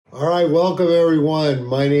All right, welcome everyone.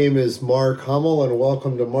 My name is Mark Hummel, and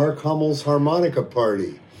welcome to Mark Hummel's Harmonica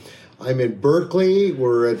Party. I'm in Berkeley.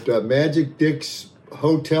 We're at Magic Dick's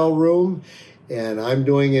hotel room, and I'm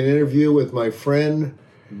doing an interview with my friend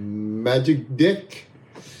Magic Dick.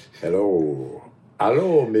 Hello.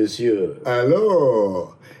 Hello, monsieur.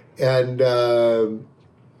 Hello. And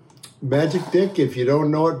Magic Dick, if you don't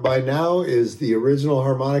know it by now, is the original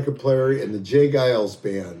harmonica player in the J. Giles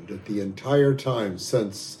Band the entire time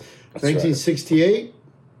since 1968. Right.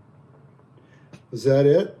 Was that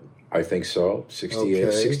it? I think so. 68,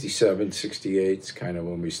 okay. 67, 68 is kind of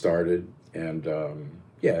when we started. And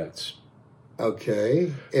it's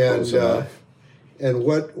okay. And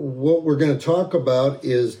what we're going to talk about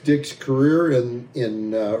is Dick's career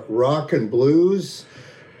in rock and blues.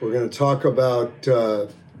 We're going to talk about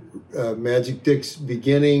Magic Dick's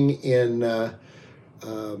beginning in.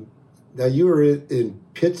 Now you were in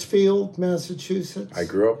Pittsfield, Massachusetts. I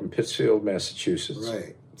grew up in Pittsfield, Massachusetts.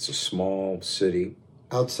 Right. It's a small city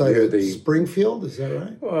outside of Springfield. Is that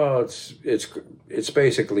right? Well, it's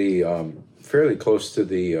basically fairly close to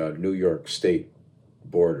the New York State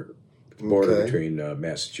border. Border between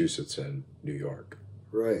Massachusetts and New York.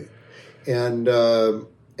 Right. And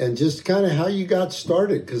just kind of how you got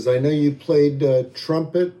started, because I know you played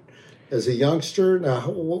trumpet as a youngster. Now,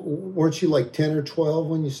 weren't you like 10 or 12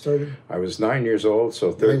 when you started? I was 9 years old, so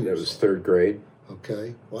it was third grade.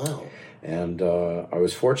 Okay, wow. And I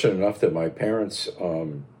was fortunate enough that my parents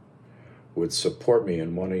would support me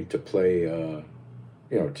in wanting to play,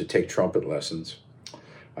 to take trumpet lessons.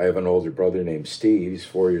 I have an older brother named Steve. He's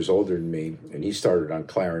 4 years older than me, and he started on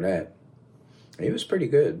clarinet. And he was pretty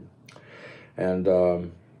good.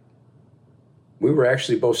 And we were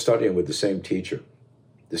actually both studying with the same teacher.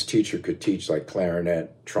 This teacher could teach like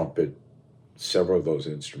clarinet, trumpet, several of those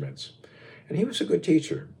instruments. And he was a good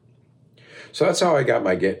teacher. So that's how I got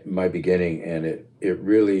my beginning, and it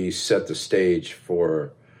really set the stage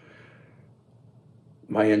for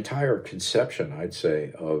my entire conception, I'd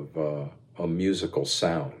say, of a musical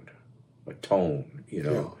sound, a tone,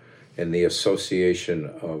 and the association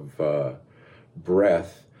of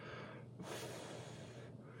breath,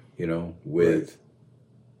 with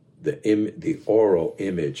the oral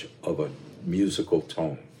image of a musical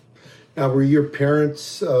tone. Now, were your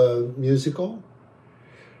parents musical?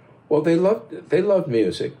 Well, they loved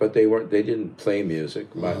music, but they didn't play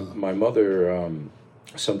music. My mother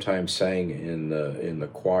sometimes sang in the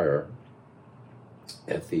choir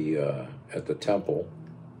at the temple,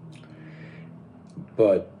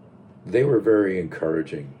 but they were very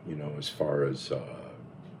encouraging, as far as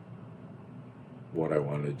what I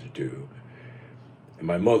wanted to do. And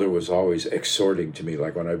my mother was always exhorting to me,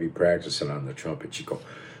 like when I'd be practicing on the trumpet, she'd go,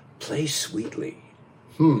 "Play sweetly,"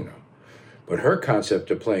 But her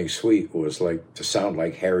concept of playing sweet was like to sound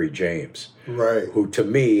like Harry James, right? Who to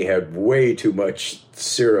me had way too much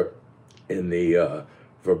syrup in the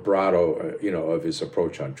vibrato, of his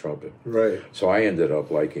approach on trumpet. Right. So I ended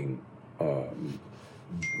up liking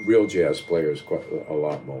real jazz players quite a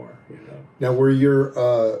lot more. Now, were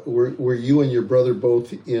you and your brother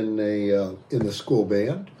both in the school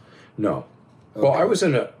band? No. Okay. Well, I was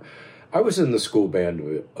in the school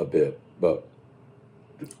band a bit, but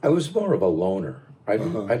I was more of a loner. I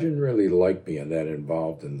didn't really like being that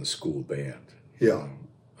involved in the school band. Yeah.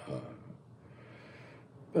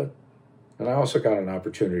 And I also got an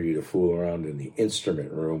opportunity to fool around in the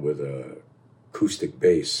instrument room with a acoustic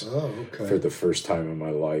bass for the first time in my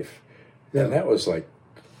life. Yeah. And that was like,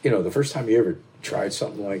 the first time you ever tried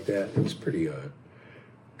something like that, it was pretty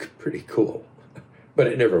cool. But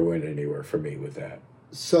it never went anywhere for me with that.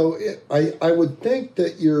 So I would think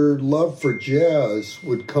that your love for jazz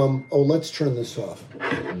would come... Oh, let's turn this off.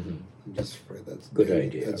 Mm-hmm. I'm just afraid that's good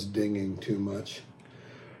idea. That's dinging too much.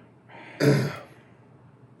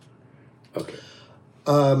 Okay.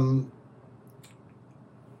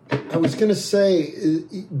 I was going to say,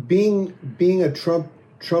 being a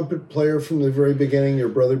trumpet player from the very beginning, your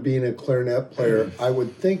brother being a clarinet player, I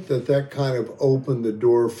would think that kind of opened the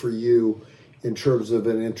door for you in terms of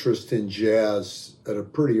an interest in jazz at a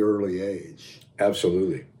pretty early age.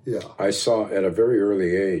 Absolutely. Yeah. I saw at a very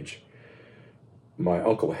early age, my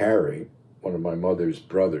Uncle Harry, one of my mother's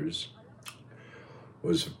brothers,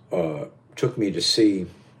 took me to see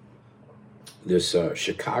this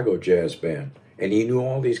Chicago jazz band. And he knew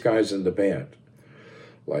all these guys in the band,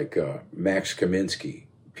 like Max Kaminsky,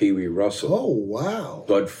 Pee Wee Russell. Oh, wow.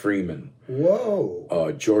 Bud Freeman.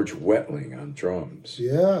 Whoa. George Wetling on drums.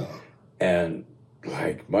 Yeah. And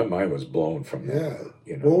like my mind was blown from that.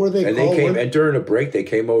 Yeah. What were they and called? And during a break, they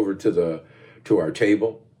came over to our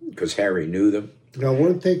table because Harry knew them. Now,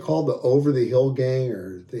 weren't they called the Over the Hill Gang,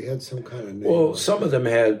 or they had some kind of name? Well, some of them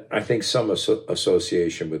had, I think, some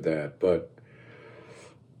association with that, but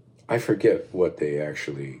I forget what they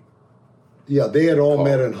actually. Yeah, they had all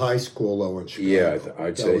met in high school, though, in Chicago. Yeah,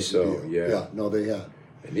 I'd say so. Yeah. Yeah, no, they had.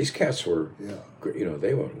 And these cats were,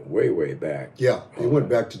 they went way, way back. Yeah, they went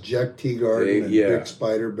back to Jack Teagarden and Big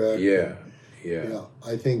Spiderbeck. Yeah.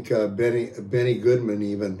 I think Benny Goodman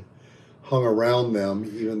even hung around them,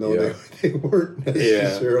 even though they weren't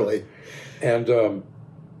necessarily. And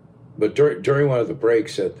but during one of the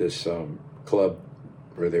breaks at this club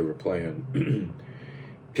where they were playing,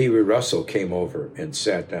 Pee Wee Russell came over and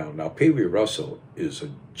sat down. Now, Pee Wee Russell is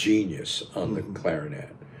a genius on the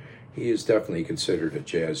clarinet. He is definitely considered a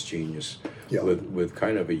jazz genius with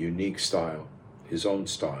kind of a unique style, his own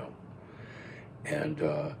style. And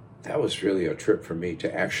that was really a trip for me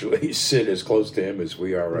to actually sit as close to him as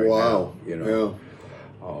we are right now. You know,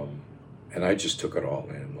 and I just took it all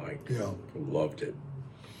in, loved it.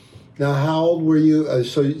 Now, how old were you?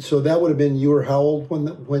 So that would have been, you were how old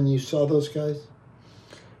when you saw those guys?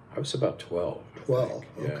 I was about 12. 12.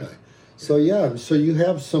 Okay. So you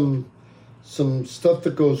have some stuff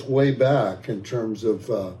that goes way back in terms of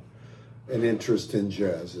an interest in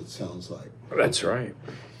jazz. It sounds like. That's right.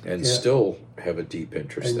 And still have a deep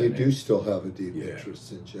interest in it. And you do still have a deep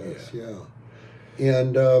interest in jazz,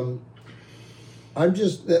 And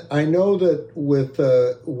I know that with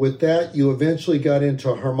that, you eventually got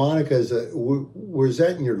into harmonica. Was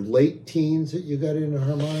that in your late teens that you got into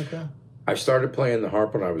harmonica? I started playing the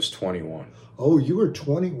harp when I was 21. Oh, you were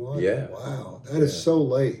 21? Yeah. Wow, that is so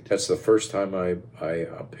late. That's the first time I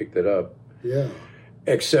picked it up. Yeah.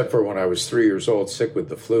 Except for when I was 3 years old, sick with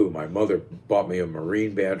the flu, my mother bought me a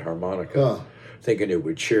Marine Band harmonica, thinking it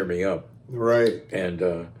would cheer me up. Right.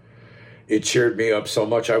 And it cheered me up so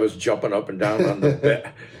much I was jumping up and down on the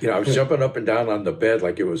bed. I was jumping up and down on the bed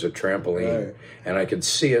like it was a trampoline. Right. And I can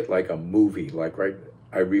see it like a movie.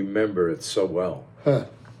 I remember it so well. Huh.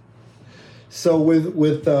 So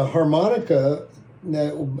with harmonica,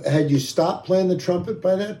 now, had you stopped playing the trumpet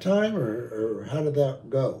by that time, or how did that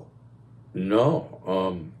go? No,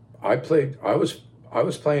 I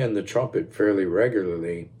was playing the trumpet fairly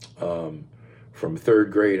regularly from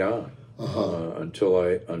third grade on until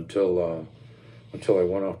I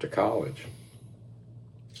went off to college.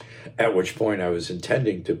 At which point I was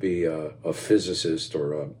intending to be a physicist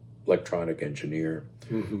or a electronic engineer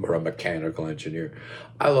or a mechanical engineer.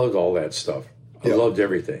 I loved all that stuff. I loved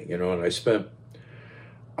everything, and I spent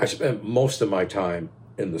most of my time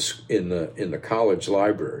in the college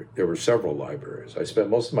library. There were several libraries. I spent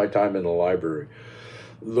most of my time in the library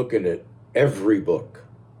looking at every book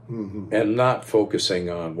and not focusing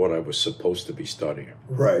on what I was supposed to be studying.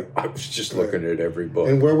 Right. I was just looking at every book.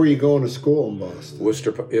 And where were you going to school in Boston?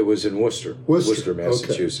 Worcester. It was in Worcester,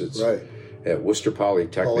 Massachusetts. Okay. Right. At Worcester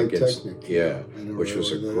Polytechnic. Which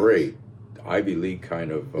was a great Ivy League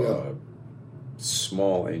kind of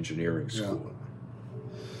small engineering school. Yeah.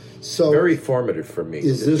 So very formative for me.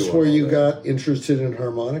 Is this where you got interested in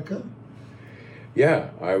harmonica? Yeah,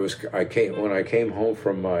 I came home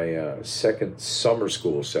from my second summer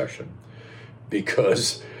school session,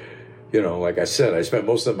 because, like I said, I spent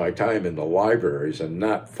most of my time in the libraries and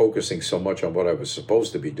not focusing so much on what I was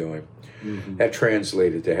supposed to be doing. That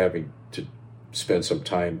translated to having to spend some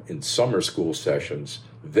time in summer school sessions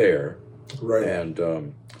there. Right.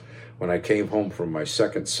 And when I came home from my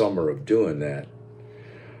second summer of doing that,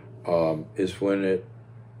 is when it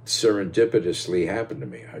serendipitously happened to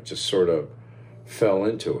me. I just sort of fell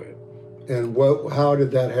into it. And how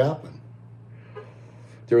did that happen?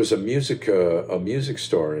 There was a music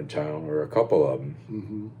store in town, or a couple of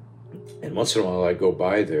them, and once in a while I'd go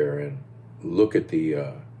by there and look at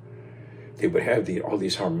they would have all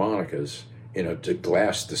these harmonicas in a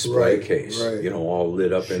glass display case, all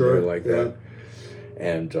lit up in there like that.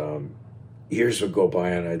 And years would go by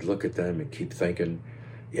and I'd look at them and keep thinking,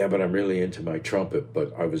 yeah, but I'm really into my trumpet.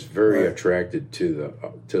 But I was very attracted to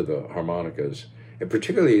the harmonicas, and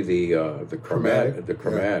particularly the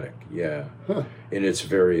chromatic, in its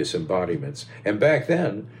various embodiments. And back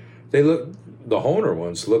then, the Hohner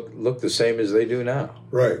ones look the same as they do now.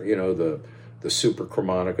 Right. The super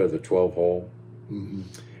chromatica, the 12-hole,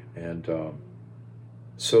 and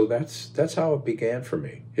so that's how it began for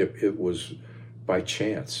me. It was by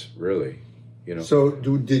chance, really. So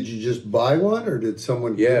did you just buy one, or did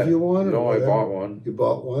someone give you one? No, I bought one. You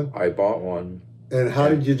bought one? I bought one. And how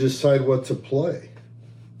did you decide what to play?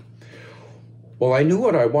 Well, I knew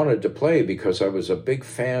what I wanted to play because I was a big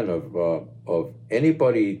fan of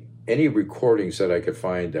any recordings that I could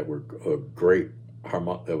find that were great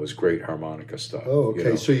harmonica stuff. Oh,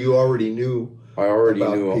 okay. So you already knew I already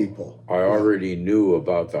about knew people. I already knew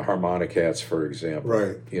about the Harmonic Cats, for example.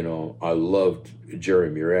 Right. You know, I loved Jerry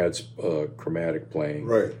Murad's chromatic playing.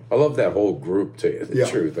 Right. I loved that whole group, to tell you the Yeah.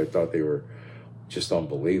 truth. I thought they were just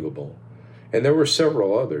unbelievable. And there were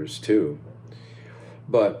several others, too.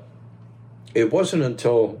 But it wasn't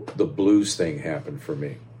until the blues thing happened for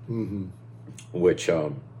me, Mm-hmm. which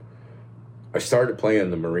I started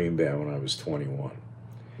playing the Marine Band when I was 21.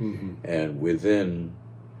 Mm-hmm. And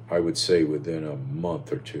I would say within a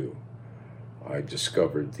month or two, I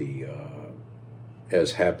discovered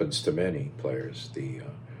as happens to many players, the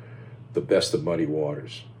Best of Muddy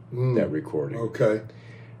Waters, that recording. Okay.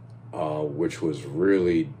 Which was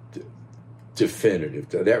really definitive.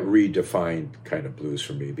 That redefined kind of blues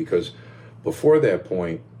for me, because before that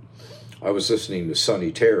point, I was listening to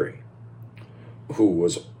Sonny Terry, who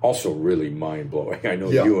was also really mind-blowing. I know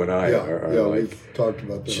you and I are like, we've talked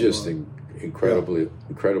about that just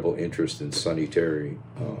incredible interest in Sonny Terry,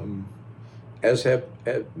 as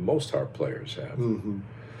most harp players have. Mm-hmm.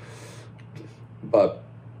 But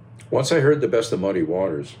once I heard the Best of Muddy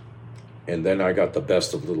Waters, and then I got the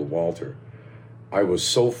Best of Little Walter, I was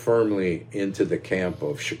so firmly into the camp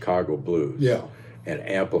of Chicago blues and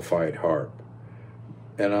amplified harp,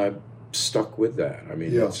 and I stuck with that. I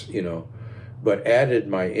mean, it's, you know, but added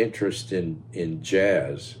my interest in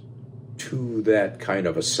jazz to that kind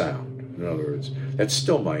of a sound. In other words, that's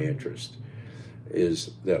still my interest,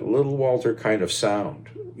 is that Little Walter kind of sound,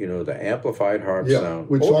 you know, the amplified harp sound.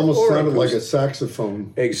 Which almost sounded like a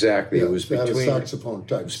saxophone. Exactly. Yeah, it was between a saxophone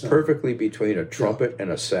type. It was perfectly between a trumpet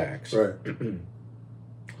and a sax. Right.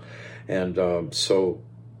 And so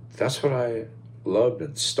that's what I loved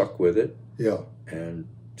and stuck with it. Yeah. And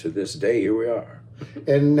to this day, here we are.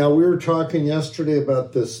 And now we were talking yesterday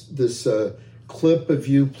about this clip of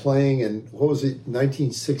you playing in, what was it,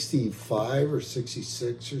 1965 or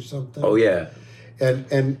 66 or something? Oh, yeah.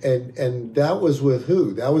 And that was with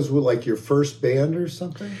who? That was with like your first band or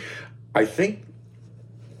something? I think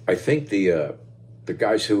the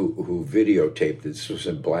guys who videotaped this was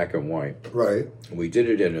in black and white. Right. We did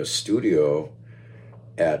it in a studio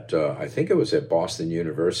at I think it was at Boston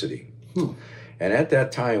University. And at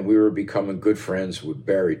that time, we were becoming good friends with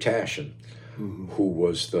Barry Tashin, who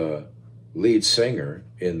was the lead singer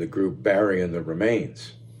in the group Barry and the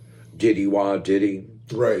Remains. Diddy Wah Diddy.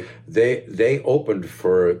 Right. They opened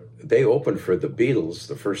for the Beatles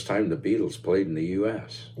the first time the Beatles played in the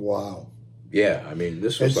U.S. Wow. Yeah, I mean,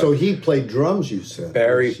 this was. And so he played drums, you said.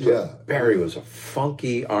 Barry was a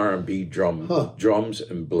funky R&B drums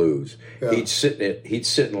and blues. Yeah. He'd sit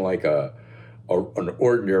in like an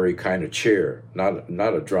ordinary kind of chair, not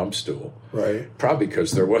a drum stool. Right. Probably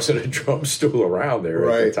because there wasn't a drum stool around there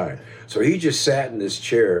at the time. So he just sat in this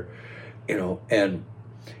chair, you know, and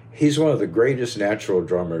he's one of the greatest natural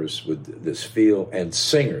drummers with this feel, and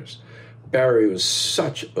singers. Barry was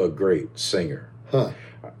such a great singer. Huh.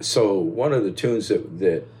 So one of the tunes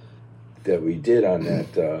that we did on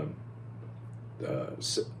that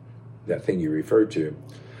thing you referred to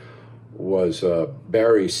was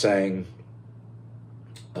Barry sang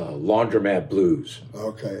Laundromat Blues.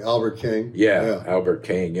 Okay, Albert King. Yeah, Albert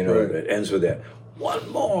King, you know, that ends with that, one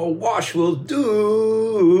more wash will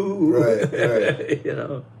do. Right. You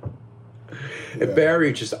know. And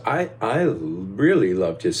Barry I really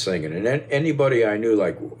loved his singing. And anybody I knew,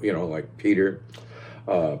 like, you know, like Peter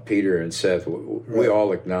and Seth, we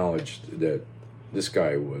all acknowledged that this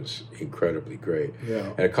guy was incredibly great.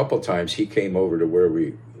 Yeah. And a couple of times he came over to where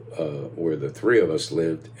the three of us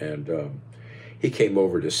lived, and he came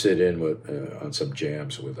over to sit in on some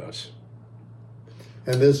jams with us.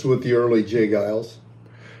 And this with the early J. Geils?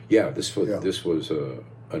 Yeah, this was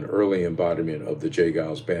an early embodiment of the J.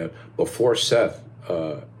 Geils band before Seth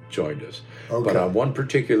joined us. Okay. But on one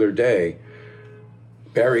particular day,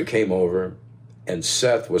 Barry came over, and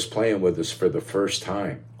Seth was playing with us for the first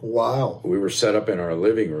time. Wow. We were set up in our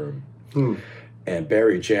living room, and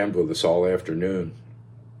Barry jammed with us all afternoon.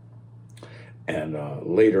 And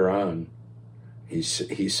later on, he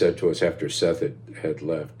said to us, after Seth had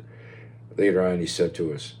left, later on he said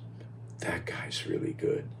to us, "That guy's really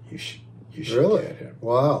good. You should really? Get him."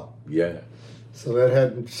 Wow. Yeah. So that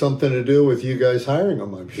had something to do with you guys hiring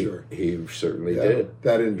him, I'm sure. He certainly did.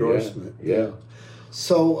 That endorsement. Yeah.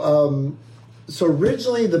 So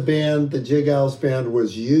originally the band, the J. Geils band,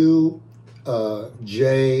 was you,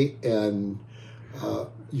 Jay, and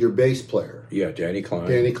your bass player. Yeah, Danny Klein.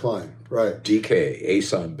 Danny Klein, right. DK,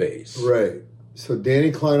 ace on bass. Right. So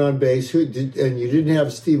Danny Klein on bass. And you didn't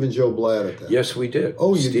have Stephen Joe Blatt at that? Yes, we did.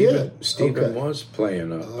 Oh, you did? Stephen was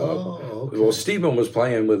playing. Okay. Well, Stephen was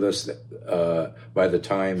playing with us by the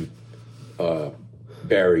time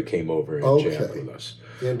Barry came over and jammed with us.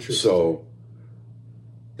 Interesting. So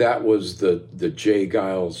that was the Jay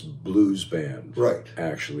Giles Blues Band, right?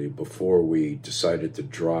 Actually, before we decided to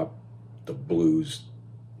drop the blues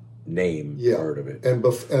name part of it. And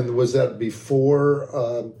was that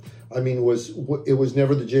before? It was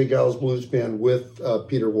never the Jay Giles Blues Band with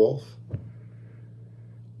Peter Wolf?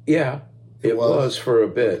 Yeah, it was for a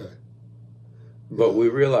bit. Okay. But we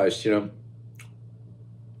realized,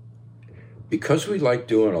 because we like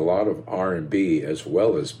doing a lot of R&B as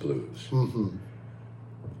well as blues,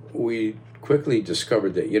 we quickly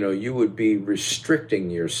discovered that, you would be restricting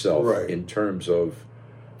yourself in terms of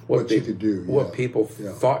what you could do, what people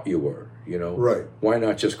thought you were, Right. Why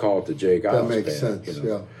not just call it the Jay Giles Band? That makes sense,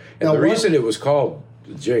 yeah. And now, the reason it was called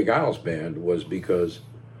the Jay Giles Band was because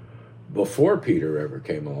before Peter ever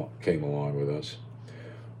came along with us,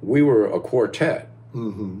 we were a quartet.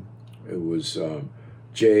 It was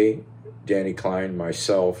Jay, Danny Klein,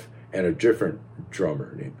 myself, and a different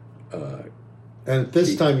drummer named. And at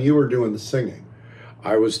this time, you were doing the singing.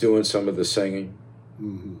 I was doing some of the singing.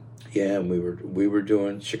 Yeah, and we were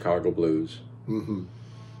doing Chicago blues. And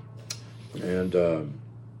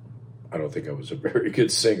I don't think I was a very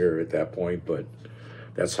good singer at that point, but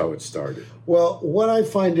that's how it started. Well, what I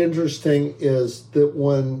find interesting is that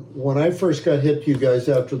when I first got hip to you guys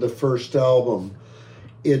after the first album,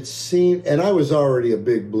 it seemed, and I was already a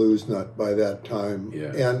big blues nut by that time,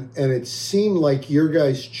 and it seemed like your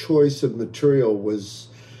guys' choice of material was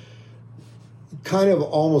kind of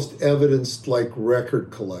almost evidenced like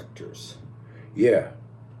record collectors. Yeah.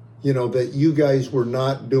 That you guys were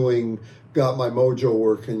not doing Got My Mojo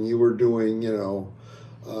Working, you were doing,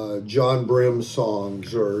 John Brim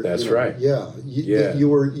songs or that's right. Yeah. You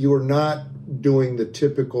were not doing the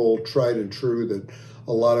typical tried and true that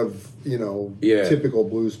a lot of typical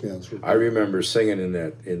blues bands were doing. I remember singing in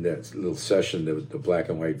that little session, the black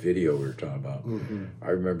and white video we were talking about.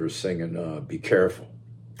 I remember singing "Be Careful,"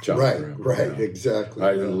 John Brim. Right, exactly.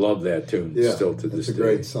 I love that tune still to this day. It's a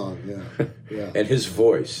great song, yeah. And his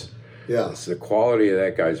voice, the quality of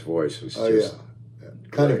that guy's voice was just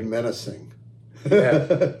kind of menacing.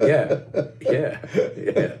 Yeah.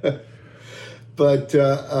 But,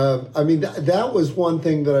 that was one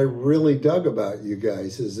thing that I really dug about you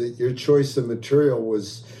guys, is that your choice of material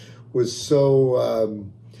was so,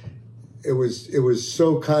 it was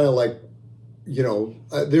so kind of like,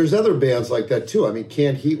 there's other bands like that too. I mean,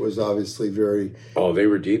 Canned Heat was obviously very... Oh, they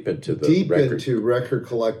were deep into record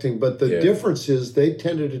collecting, but the difference is they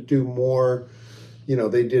tended to do more...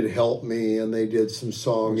 they did Help Me and they did some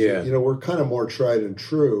songs that, were kind of more tried and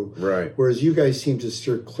true. Right. Whereas you guys seem to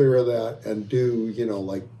steer clear of that and do,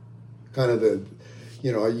 like kind of the,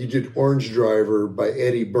 you did Orange Driver by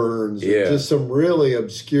Eddie Burns. Yeah. Just some really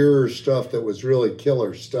obscure stuff that was really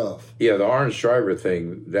killer stuff. Yeah, the Orange Driver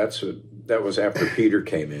thing, that was after Peter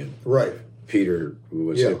came in. Right. Peter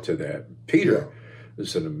was hip to that. Peter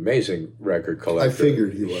is an amazing record collector. I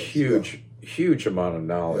figured he was. Huge amount of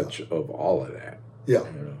knowledge of all of that. Yeah,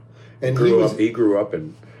 and he grew up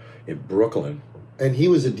in Brooklyn, and he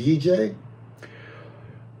was a DJ.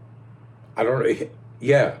 I don't know.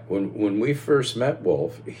 Yeah, when we first met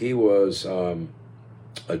Wolf, he was a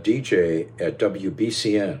DJ at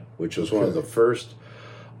WBCN, which was one of the first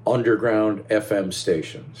underground FM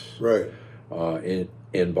stations, right,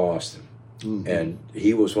 in Boston, and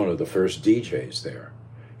he was one of the first DJs there.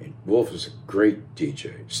 And Wolf is a great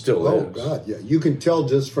DJ, still is. Oh God, yeah, you can tell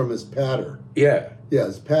just from his patter. Yeah. Yeah,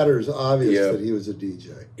 his patter is obvious that he was a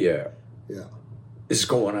DJ. Yeah. Yeah. This is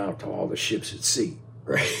going out to all the ships at sea.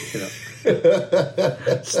 Right.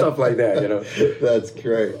 Stuff like that, That's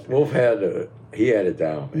great. Wolf had it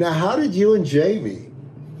down. Man. Now, how did you and Jay meet?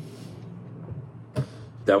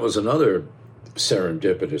 That was another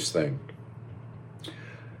serendipitous thing.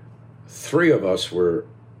 Three of us were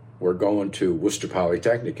going to Worcester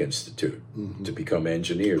Polytechnic Institute to become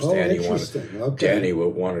engineers. Oh, Danny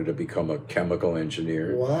wanted to become a chemical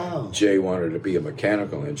engineer. Wow. Jay wanted to be a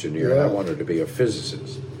mechanical engineer, and I wanted to be a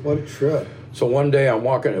physicist. What a trip. So one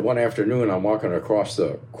afternoon, I'm walking across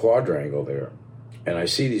the quadrangle there, and I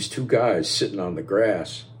see these two guys sitting on the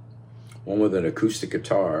grass, one with an acoustic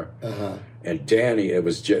guitar, and Danny, that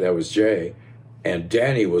was Jay, and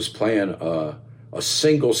Danny was playing a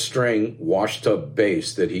single string washtub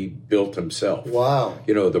bass that he built himself. Wow.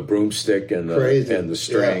 The broomstick and the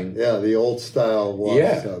string. Yeah, the old style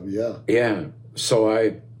washtub, Yeah. So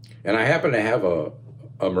I happen to have a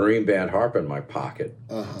Marine Band harp in my pocket.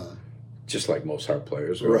 Just like most harp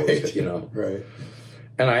players. Right. Right.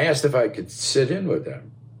 And I asked if I could sit in with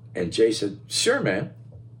them. And Jay said, "Sure, man."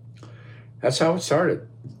 That's how it started.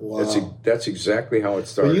 Wow. That's exactly how it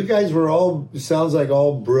started. Well, you guys were sounds like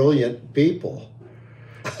all brilliant people.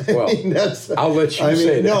 Well, I'll let you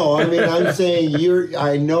say that. No, I mean, I'm saying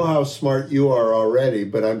I know how smart you are already,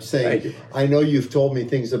 but I'm saying, I know you've told me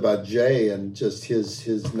things about Jay and just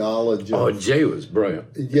his knowledge. Jay was brilliant.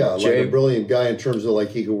 Yeah, Jay, like a brilliant guy in terms of like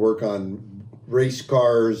he could work on race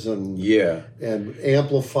cars and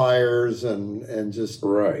amplifiers and just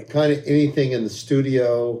kind of anything in the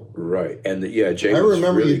studio. Right, and Jay. I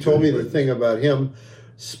remember really you told me the thing about him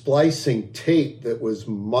splicing tape that was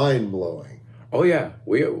mind blowing. Oh yeah,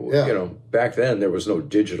 back then there was no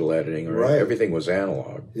digital editing or everything was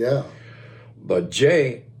analog. Yeah, but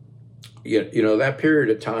Jay, that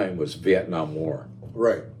period of time was Vietnam War.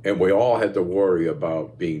 Right, and we all had to worry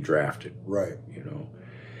about being drafted. Right,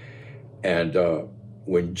 and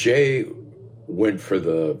when Jay went for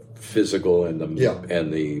the physical and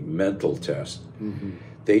the mental test,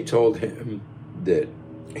 they told him that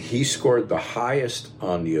he scored the highest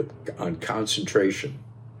on concentration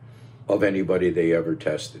of anybody they ever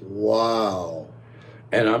tested. Wow.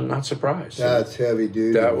 And I'm not surprised. That's heavy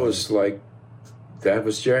duty. That was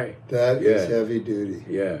Jay. That is heavy duty.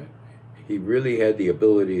 Yeah. He really had the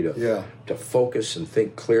ability to focus and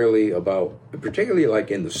think clearly about, particularly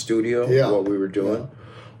like in the studio, what we were doing,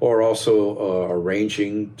 or also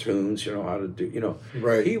arranging tunes, how to do,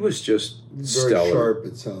 Right. He was just very stellar. Sharp,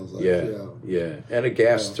 it sounds like. Yeah. And a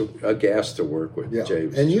gas to work with. Yeah. Jay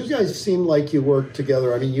and you guys seem like you worked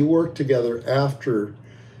together. I mean, you worked together after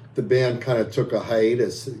the band kind of took a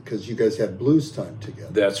hiatus because you guys had Blues Time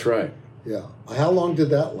together. That's right. Yeah. How long did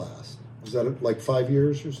that last? Was that like 5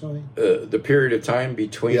 years or something? The period of time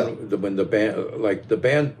between when the band,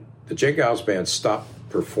 the J. Geils band stopped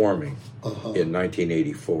performing in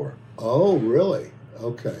 1984. Oh, really?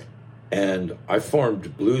 Okay. And I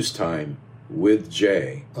formed Blues Time with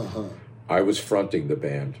Jay. I was fronting the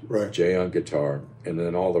band, Jay on guitar, and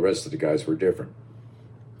then all the rest of the guys were different.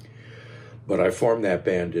 But I formed that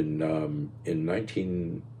band in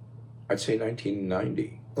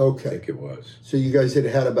 1990. Okay. I think it was. So you guys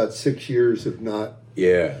had about 6 years of not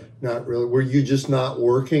really. Were you just not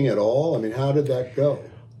working at all? I mean, how did that go?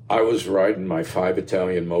 I was riding my 5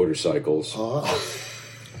 Italian motorcycles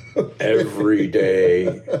every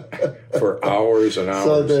day for hours and hours.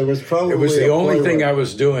 So there was probably it was the only thing I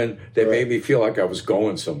was doing that made me feel like I was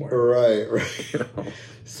going somewhere. Right.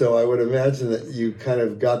 So I would imagine that you kind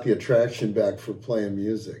of got the attraction back for playing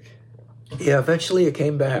music. Yeah, eventually it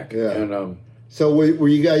came back. Yeah. And so were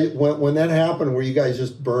you guys, when that happened, were you guys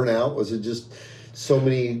just burnt out? Was it just so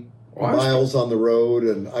many miles on the road?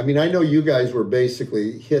 And I mean, I know you guys were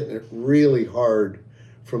basically hitting it really hard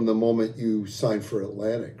from the moment you signed for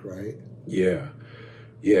Atlantic, right? Yeah,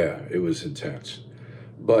 it was intense.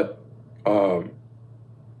 But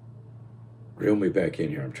reel me back in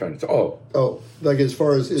here. I'm trying to. Like as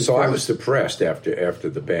far as I was depressed after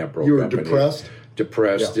the band broke up. You were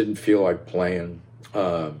depressed. Didn't feel like playing,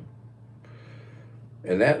 and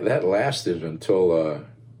that lasted until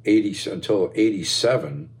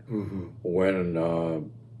 '87, when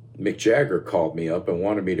Mick Jagger called me up and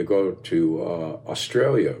wanted me to go to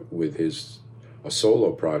Australia with a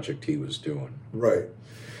solo project he was doing. Right.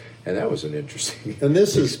 And that was an interesting. And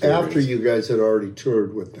this is experience. after you guys had already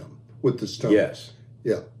toured with them, with the Stones. Yes.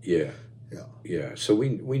 Yeah. So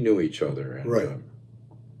we knew each other, and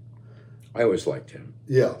I always liked him.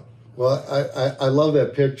 Yeah. Well, I love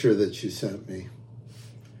that picture that you sent me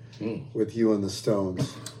with you and the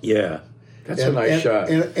Stones. Yeah. That's a nice shot.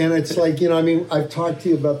 And it's like, I mean, I've talked to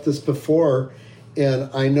you about this before, and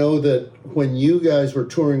I know that when you guys were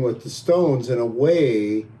touring with the Stones, in a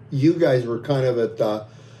way, you guys were kind of at the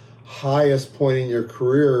highest point in your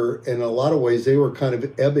career. In a lot of ways, they were kind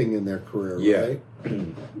of ebbing in their career, right?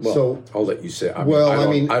 Well, so I'll let you say. I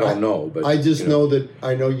don't know, but I just know that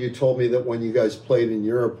I know you told me that when you guys played in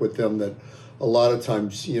Europe with them, that a lot of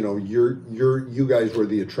times, you guys were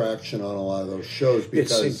the attraction on a lot of those shows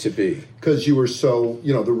because it seemed to be because you were so,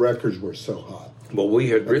 the records were so hot. Well, we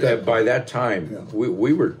had by that time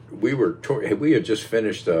we had just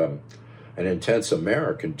finished an intense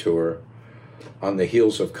American tour on the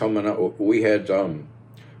heels of coming up. We had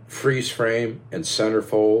Freeze Frame and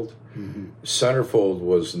Centerfold. Centerfold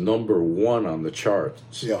was #1 on the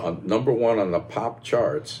charts. #1 on the pop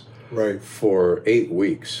charts. Right. For 8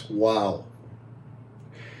 weeks. Wow.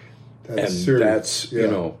 That's serious.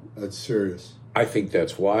 That's serious. I think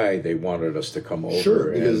that's why they wanted us to come over.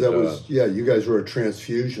 Sure, because that was you guys were a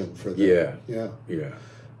transfusion for them. Yeah,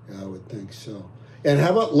 I would think so. And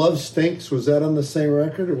how about Love Stinks? Was that on the same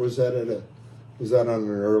record, or was that on an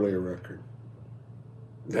earlier record?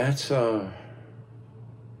 That's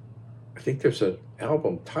think there's an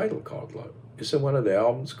album title called Love. Isn't one of the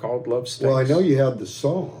albums called Love Stinks? Well, I know you have the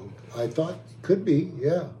song. I thought could be,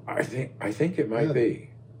 yeah. I think it might be.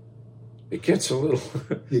 It gets a little...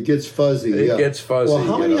 It gets fuzzy, It gets fuzzy. Well,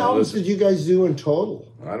 how many albums did you guys do in total?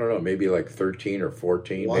 I don't know, maybe like 13 or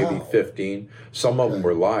 14, wow. maybe 15. Some of them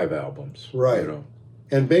were live albums. Right. You know?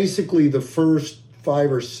 And basically the first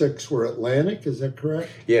 5 or 6 were Atlantic, is that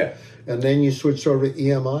correct? Yeah. And then you switched over to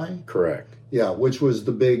EMI? Correct. Yeah, which was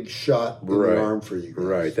the big shot in the arm for you guys.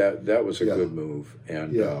 Right. That was a good move.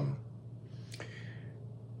 And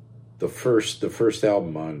the first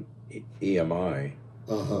album on EMI,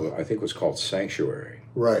 I think was called Sanctuary.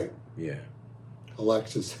 Right. Yeah.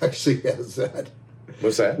 Alexis actually has that.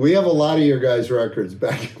 What's that? We have a lot of your guys' records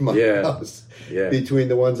back in my house. Yeah. Between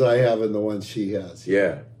the ones I have and the ones she has.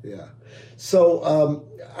 Yeah. Yeah. So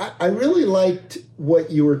I really liked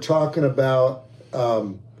what you were talking about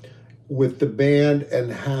with the band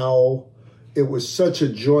and how it was such a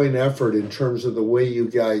joint effort in terms of the way you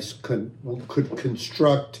guys could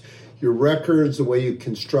construct your records, the way you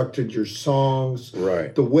constructed your songs,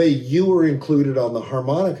 right? The way you were included on the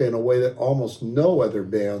harmonica in a way that almost no other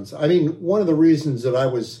bands. I mean, one of the reasons that I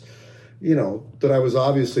was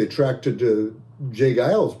obviously attracted to Jay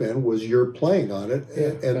Giles' band was your playing on it,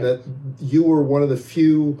 and that you were one of the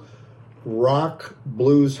few rock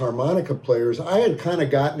blues harmonica players. I had kind of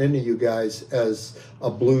gotten into you guys as a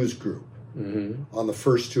blues group on the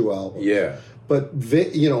first 2 albums. Yeah. But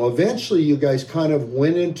eventually you guys kind of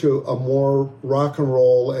went into a more rock and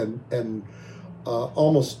roll and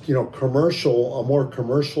almost a more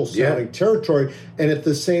commercial sounding territory, and at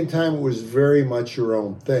the same time it was very much your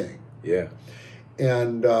own thing. Yeah.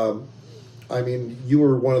 And I mean, you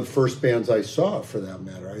were one of the first bands I saw, for that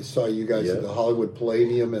matter. I saw you guys at the Hollywood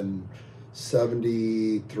Palladium in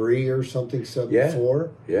 73 or something,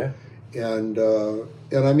 74. Yeah. And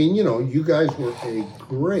I mean, you guys were a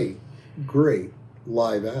great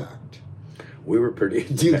live act. We were pretty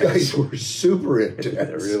intense. You guys were super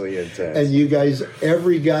intense. Really intense. And you guys,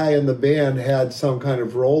 every guy in the band had some kind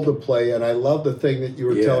of role to play. And I love the thing that you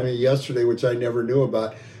were telling me yesterday, which I never knew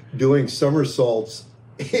about, doing somersaults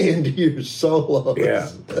into your solos. Yeah.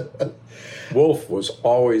 Wolf was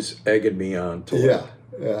always egging me on to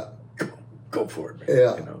go for it, man.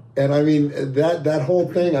 Yeah. And I mean, that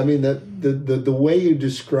whole thing, I mean, the way you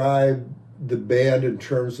describe the band in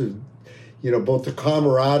terms of, both the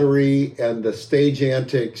camaraderie and the stage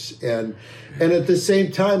antics, and at the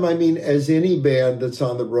same time, I mean, as any band that's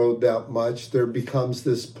on the road that much, there becomes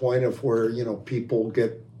this point of where, people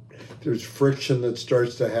there's friction that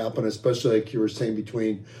starts to happen, especially like you were saying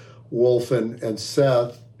between Wolf and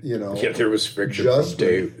Seth. Yeah, there was friction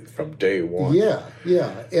from day one. Yeah,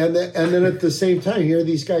 and then at the same time, here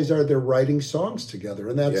these guys they're writing songs together,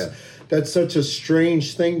 and that's such a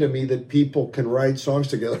strange thing to me, that people can write songs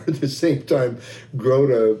together at the same time, grow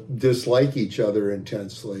to dislike each other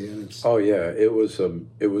intensely, and it's it was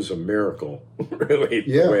a miracle, really.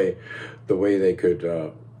 The way they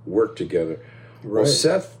could work together. Right.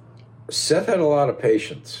 Well, Seth had a lot of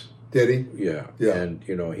patience. Did he? Yeah. And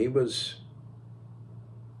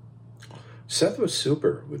Seth was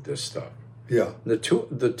super with this stuff. Yeah. The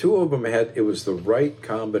two of them it was the right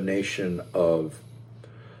combination of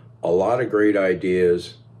a lot of great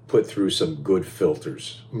ideas put through some good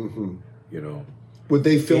filters. Mm-hmm. Would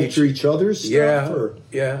they filter each other's stuff?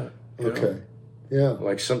 Yeah. Okay. Yeah.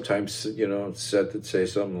 Like sometimes, Seth would say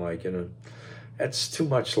something like, that's too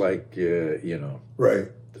much like,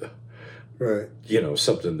 Right. Right.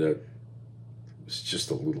 Something that is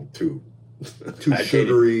just a little too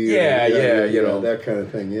sugary. Yeah, that kind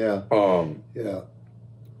of thing. Yeah. Yeah.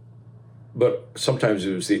 But sometimes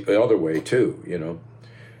it was the other way too.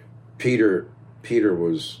 Peter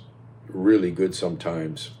was really good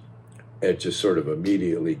sometimes at just sort of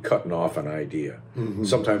immediately cutting off an idea. Mm-hmm.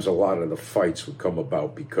 Sometimes a lot of the fights would come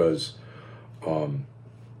about because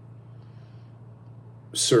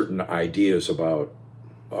certain ideas about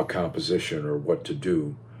a composition or what to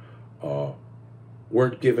do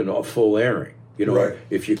weren't given a full airing. Right.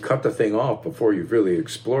 If you cut the thing off before you've really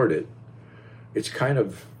explored it, it's kind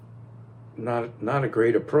of not a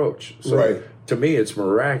great approach. So to me, it's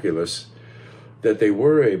miraculous that they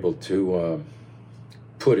were able to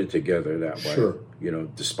put it together that way. Sure.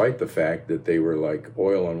 Despite the fact that they were like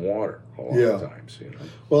oil and water a lot of times.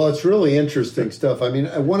 Well, it's really interesting stuff. I mean,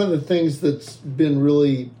 one of the things that's been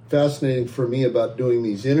really fascinating for me about doing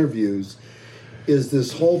these interviews is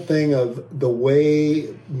this whole thing of the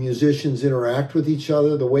way musicians interact with each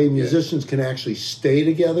other, the way musicians can actually stay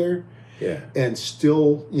together, and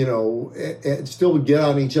still, and still get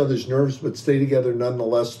on each other's nerves, but stay together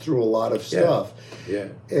nonetheless through a lot of stuff.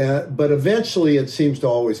 But eventually it seems to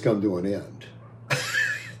always come to an end.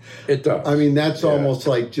 It does. I mean, that's almost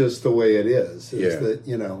like just the way it is. That,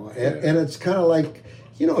 and it's kind of like,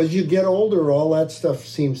 as you get older, all that stuff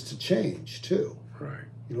seems to change too. Right.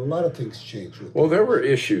 A lot of things change with Well, there were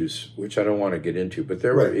issues, which I don't want to get into, but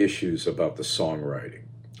there were issues about the songwriting.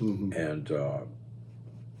 Mm-hmm. And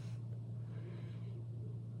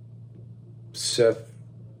Seth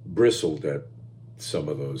bristled at some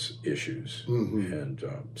of those issues. Mm-hmm. And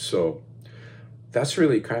so that's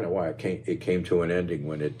really kind of why it came to an ending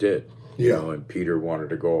when it did. And Peter wanted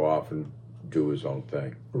to go off and do his own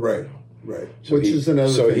thing. Right, right. So which is another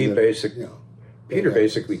thing. So Peter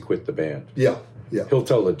basically quit the band. Yeah. He'll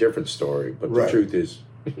tell a different story, but the truth is...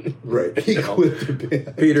 He quit the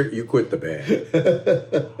band. Peter, you quit the band.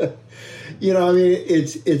 I mean,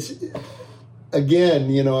 it's again,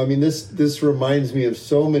 this reminds me of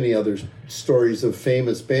so many other stories of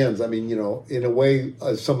famous bands. I mean, in a way,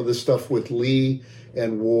 some of the stuff with Lee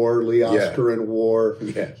Oster and War,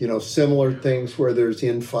 similar things where there's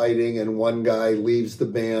infighting and one guy leaves the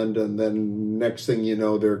band and then next thing you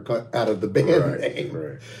know, they're out of the band name.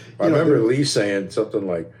 Right. I remember Lee saying something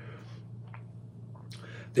like,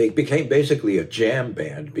 they became basically a jam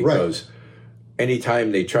band because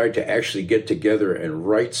anytime they tried to actually get together and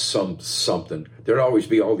write something, there'd always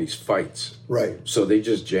be all these fights. Right. So they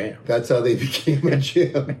just jammed. That's how they became a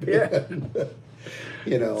jam band.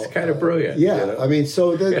 It's kind of brilliant. I mean,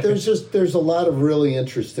 so there's a lot of really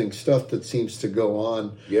interesting stuff that seems to go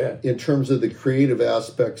on. In terms of the creative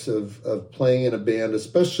aspects of playing in a band,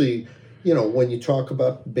 especially when you talk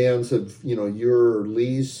about bands of your or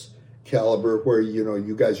Lee's caliber, where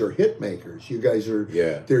you guys are hit makers. You guys are.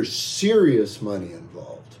 There's serious money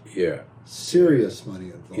involved. Serious money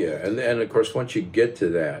involved. And of course, once you get to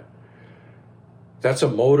that, that's a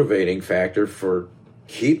motivating factor for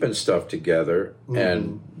keeping stuff together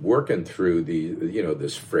and working through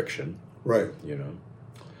this friction. Right.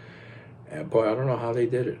 And boy, I don't know how they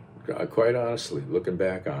did it. Quite honestly, looking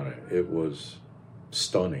back on it, it was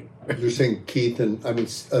stunning. You're saying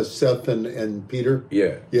Seth and Peter?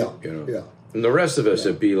 Yeah. And the rest of us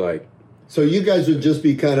would be like... So you guys would just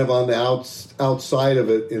be kind of on the outside of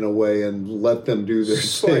it in a way and let them do their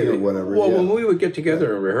thing or whatever. Well, when we would get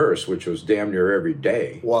together and rehearse, which was damn near every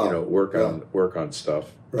day, work on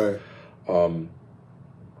stuff. Right.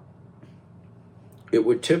 It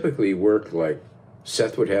would typically work like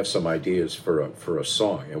Seth would have some ideas for a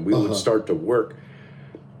song, and we would start to work.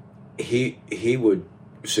 He would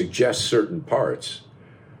suggest certain parts.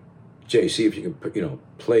 Jay, see if you can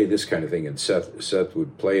play this kind of thing, and Seth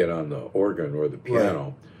would play it on the organ or the piano.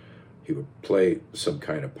 Right. He would play some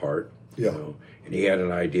kind of part, and he had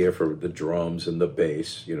an idea for the drums and the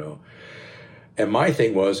bass, And my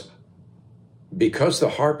thing was, because the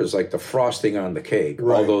harp is like the frosting on the cake,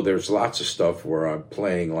 although there's lots of stuff where I'm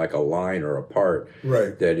playing like a line or a part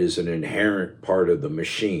that is an inherent part of the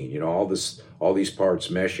machine, all these parts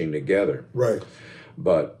meshing together. Right.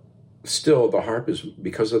 But still, the harp is,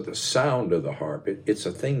 because of the sound of the harp, it's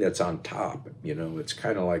a thing that's on top, it's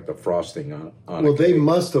kind of like the frosting on well, they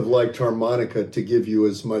must have liked harmonica to give you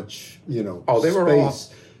as much, they space.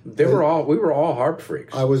 We were all harp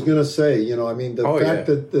freaks. I was going to say,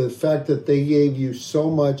 the fact that they gave you so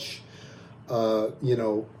much, so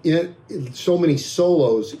many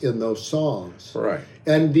solos in those songs. Right.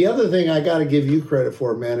 And the other thing I got to give you credit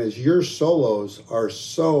for, man, is your solos are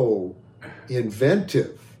so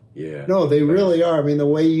inventive. Yeah. No, they really are. I mean, the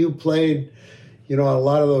way you played, a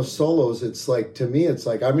lot of those solos, it's like, to me, it's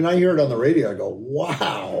like, I mean, I hear it on the radio, I go,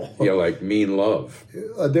 wow. Yeah, like Mean Love.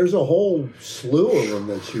 There's a whole slew of them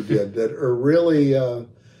that you did that are really,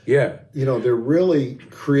 they're really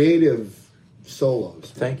creative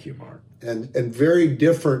solos. Thank you, Mark. And very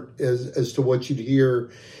different as to what you'd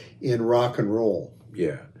hear in rock and roll.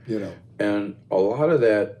 Yeah. And a lot of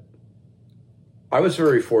that, I was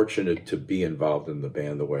very fortunate to be involved in the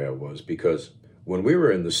band the way I was, because when we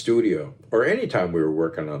were in the studio, or anytime we were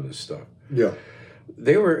working on this stuff,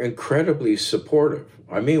 they were incredibly supportive.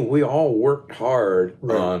 I mean, we all worked hard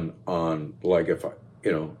on like,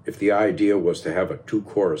 if the idea was to have a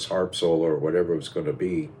 2-chorus harp solo or whatever it was going to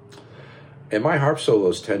be, and my harp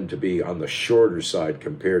solos tend to be on the shorter side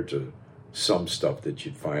compared to some stuff that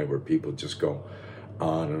you'd find where people just go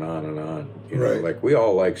on and on and on. Like we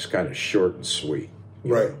all like kind of short and sweet.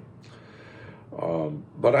 Right.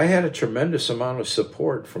 But I had a tremendous amount of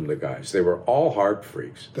support from the guys. They were all harp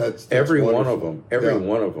freaks. That's every wonderful.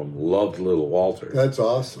 one of them loved Little Walter. That's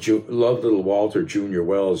awesome. Loved Little Walter, Junior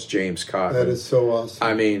Wells, James Cotton. That is so awesome.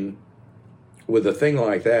 I mean, with a thing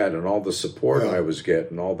like that and all the support I was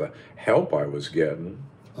getting, all the help I was getting,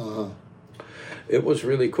 it was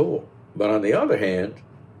really cool. But on the other hand,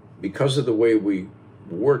 because of the way we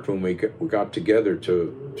worked when we got together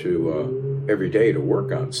to every day to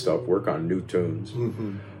work on stuff, work on new tunes,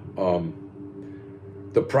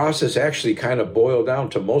 the process actually kind of boiled down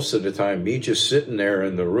to most of the time me just sitting there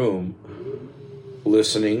in the room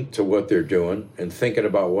listening to what they're doing and thinking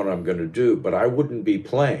about what I'm going to do, but I wouldn't be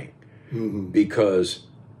playing because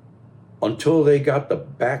until they got the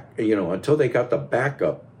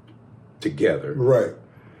backup together, right,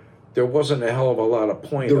 there wasn't a hell of a lot of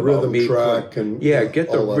point the about rhythm me track playing. and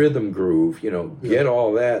get the rhythm groove, get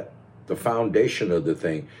all that, the foundation of the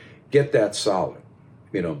thing, get that solid,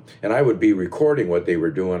 and I would be recording what they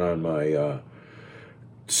were doing on my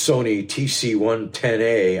Sony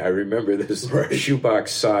TC-110A. I remember this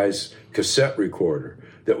shoebox size cassette recorder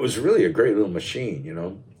that was really a great little machine,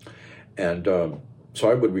 and so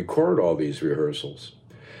I would record all these rehearsals.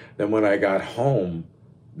 Then when I got home,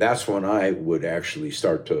 that's when I would actually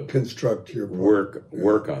start to construct your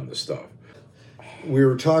work on the stuff. We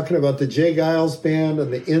were talking about the J. Geils Band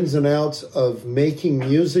and the ins and outs of making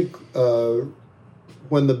music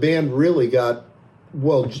when the band really got,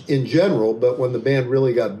 well, in general, but when the band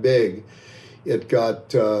really got big, it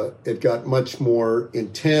got much more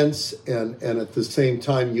intense, and at the same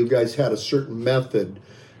time, you guys had a certain method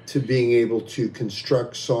to being able to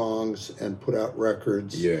construct songs and put out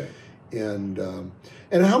records. Yeah. And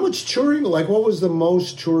how much touring, like what was the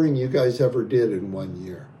most touring you guys ever did in 1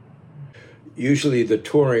 year? Usually the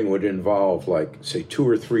touring would involve, like, say, 2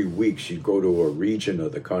 or 3 weeks. You'd go to a region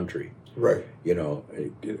of the country. Right.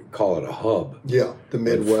 Call it a hub. Yeah, the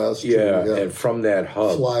Midwest. And from that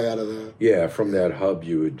hub. Fly out of that. Yeah, from that hub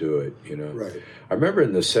you would do it, Right. I remember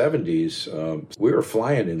in the 70s, we were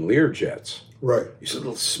flying in Learjets. Right. These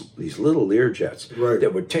little Learjets. Right.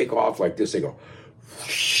 That would take off like this. They go.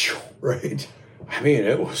 Right. I mean,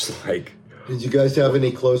 it was like... Did you guys have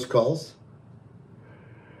any close calls?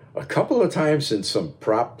 A couple of times in some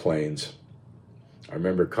prop planes. I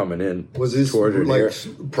remember coming in. Was this toward like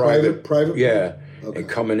private? Yeah, okay. And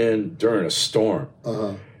coming in during a storm.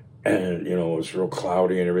 Uh-huh. And, it was real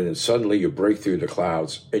cloudy and everything. Suddenly you break through the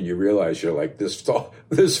clouds and you realize you're like this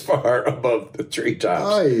far above the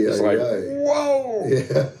treetops. It's like, whoa!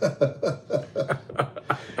 Yeah.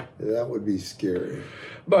 That would be scary.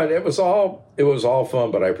 But it was all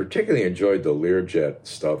fun. But I particularly enjoyed the Learjet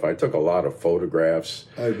stuff. I took a lot of photographs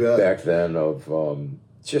back then of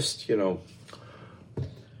just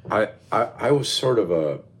I was sort of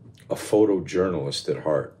a photojournalist at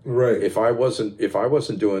heart. Right. If I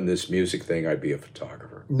wasn't doing this music thing, I'd be a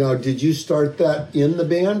photographer. Now, did you start that in the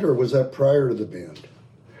band, or was that prior to the band?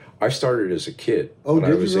 I started as a kid. Oh, when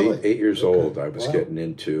did I was you really? 8 years old. I was getting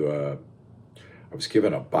into. I was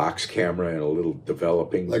given a box camera and a little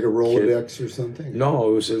developing, like a Rolodex or something. No,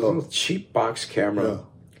 it was a little cheap box camera.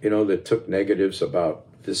 That took negatives about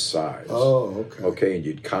this size. Oh, okay. Okay, and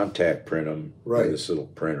you'd contact print them with this little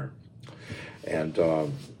printer, and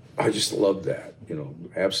I just loved that.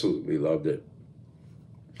 Absolutely loved it.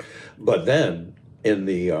 But then, in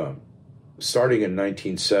the starting in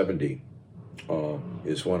 1970,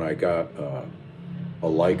 is when I got a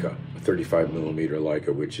Leica, a 35 millimeter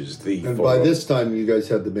Leica, which is the. And by this time, you guys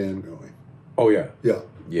had the band going. Oh yeah. Yeah.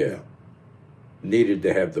 Needed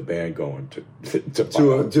to have the band going to be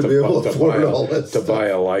able to afford all that stuff. To buy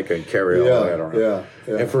a Leica and carry all that around.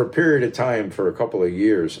 Yeah. And for a period of time, for a couple of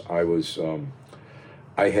years, I was.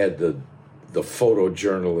 I had the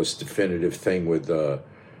photojournalist definitive thing with a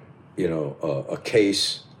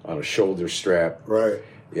case on a shoulder strap, right?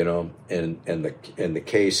 And the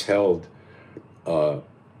case held the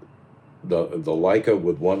Leica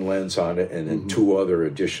with one lens on it, and then two other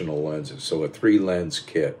additional lenses, so a 3-lens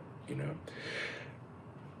kit.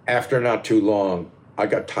 After not too long, I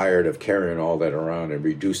got tired of carrying all that around and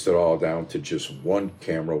reduced it all down to just one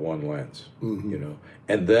camera, one lens.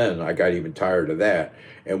 And then I got even tired of that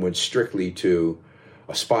and went strictly to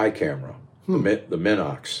a spy camera, the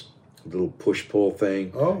Minox, little push-pull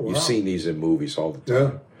thing. Oh, wow. You've seen these in movies all the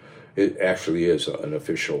time. Yeah. It actually is an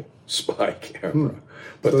official spy camera.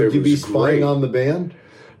 But so there would you was be spying on the band?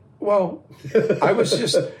 Well, I was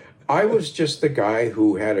just the guy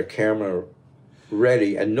who had a camera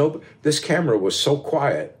ready, and this camera was so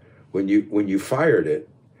quiet when you fired it,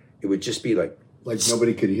 it would just be like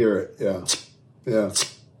nobody could hear it. Yeah.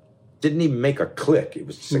 Didn't even make a click. It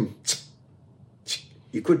was just like,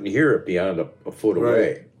 you couldn't hear it beyond a foot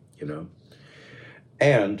away,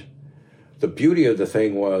 And the beauty of the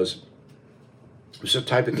thing was, it was a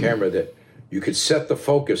type of camera that you could set the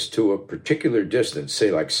focus to a particular distance, say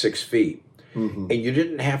like 6 feet, and you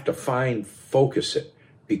didn't have to focus it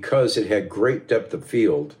because it had great depth of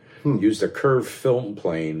field. Used a curved film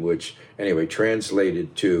plane, which anyway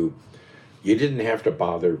translated to you didn't have to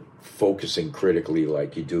bother focusing critically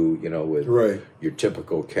like you do, with your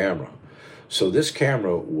typical camera. So this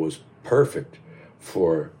camera was perfect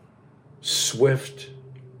for swift,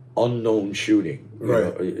 unknown shooting.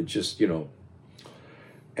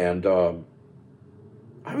 And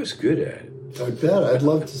I was good at it. I bet. I'd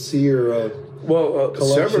love to see your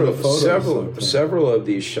several of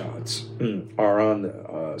these shots are on.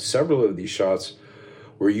 Several of these shots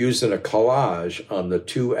were used in a collage on the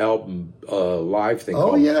 2-album live thing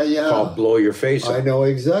called "Blow Your Face Off." I know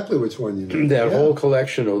exactly which one you mean. That whole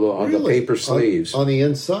collection on the paper sleeves on the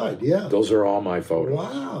inside. Yeah, those are all my photos.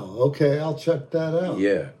 Wow. Okay, I'll check that out.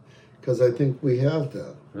 Yeah, because I think we have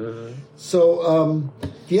that. So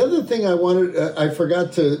the other thing I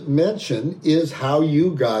forgot to mention is how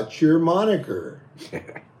you got your moniker.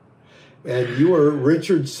 And you were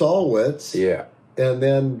Richard Salwitz. Yeah. And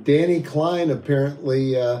then Danny Klein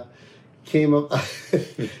apparently came up.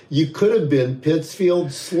 You could have been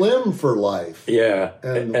Pittsfield Slim for life. Yeah.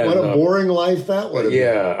 And what a boring life that would have been.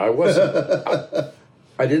 Yeah, I wasn't.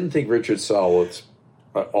 I didn't think Richard Salwitz,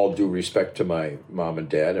 all due respect to my mom and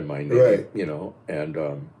dad and my name, and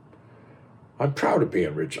I'm proud of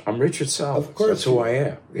being Richard. I'm Richard Salwitz. Of course. That's who I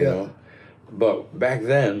am, you know. But back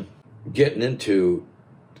then, getting into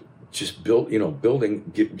just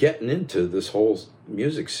getting into this whole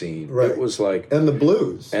music scene, it was like... And the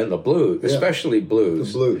blues. Especially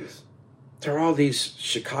blues. The blues. There are all these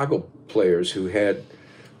Chicago players who had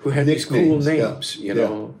these cool names,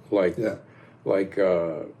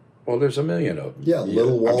 well, there's a million of them. Yeah,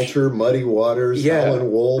 Little Walter, Muddy Waters, Howlin'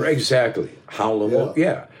 Wolf. Exactly. Howlin' Wolf,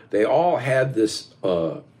 They all had this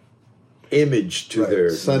image to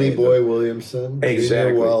their... Sonny Boy Williamson,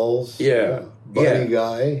 exactly. Junior Wells. Buddy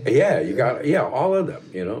Guy. Yeah, you got all of them,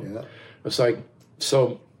 Yeah. It's like,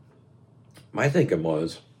 so my thinking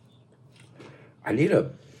was, I need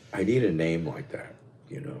a name like that,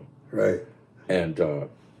 Right. And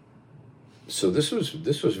so this was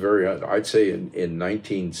very, I'd say in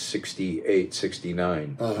 1968,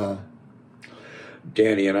 69,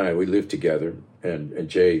 Danny and I, we lived together, and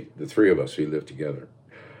Jay, the three of us, we lived together.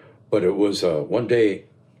 But it was one day,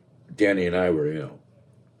 Danny and I were,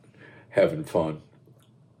 having fun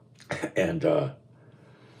and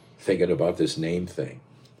thinking about this name thing.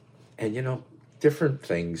 And, different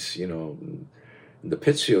things, the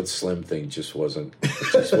Pittsfield Slim thing just wasn't.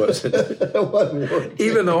 It wasn't working.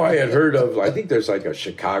 Even though I had heard of, I think there's like a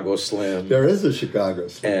Chicago Slim. There is a Chicago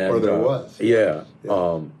Slim, or there was. Yeah.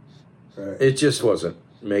 It just wasn't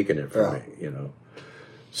making it for me,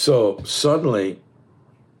 So suddenly,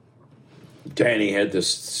 Danny had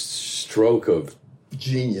this stroke of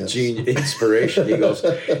genius inspiration.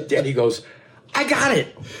 Danny goes, I got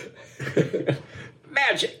it.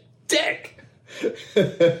 Magic Dick.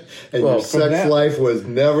 And your sex life was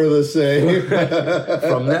never the same.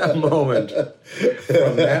 From that moment,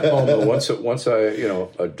 once I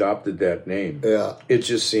adopted that name, it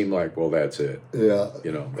just seemed like, well, that's it. Yeah,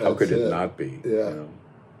 how could it not be? Yeah,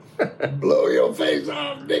 blow your face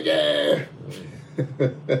off, Dickie.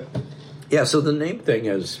 Yeah, so the name thing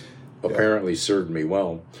has apparently served me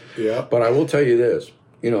well. Yeah, but I will tell you this,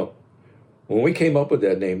 when we came up with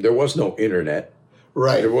that name, there was no internet.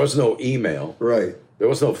 Right. There was no email. Right. There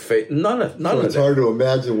was no none of that. It's hard to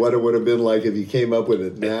imagine what it would have been like if you came up with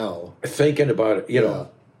it now. Thinking about it,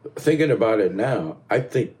 thinking about it now, I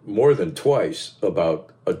think more than twice about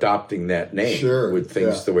adopting that name with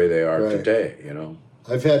things the way they are today,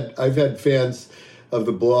 I've had fans of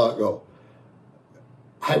the blog go,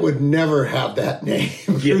 I would never have that name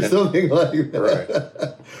or something like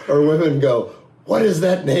that. Right. Or women go, what does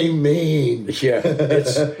that name mean? Yeah,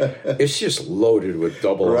 it's just loaded with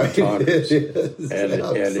double entendres, and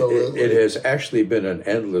it has actually been an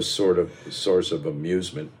endless source of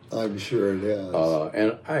amusement. I'm sure it has.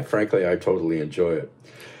 And I totally enjoy it.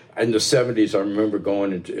 In the 70s, I remember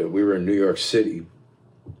we were in New York City,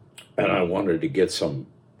 and I wanted to get some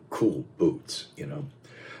cool boots,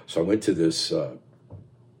 So I went to this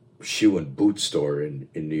shoe and boot store in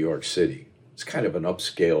New York City. It's kind of an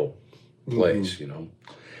upscale place,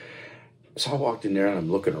 So I walked in there and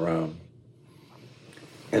I'm looking around,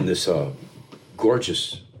 and this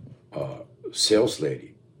gorgeous sales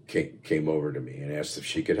lady came over to me and asked if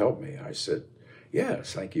she could help me. I said,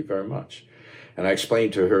 yes, thank you very much. And I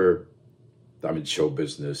explained to her I'm in show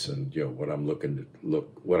business and what I'm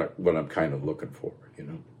what I'm kind of looking for,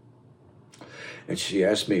 And she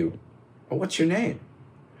asked me, well, what's your name?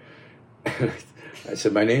 I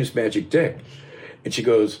said, my name's Magic Dick. And she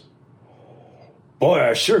goes, Boy,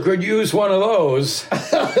 I sure could use one of those.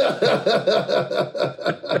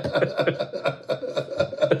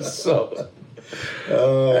 So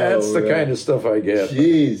that's the kind of stuff I get.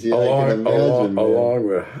 Jeez, yeah, I can imagine, along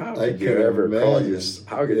with how could you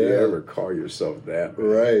ever call yourself that? Man?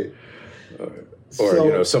 Right.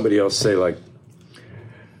 Or somebody else say like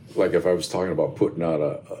if I was talking about putting out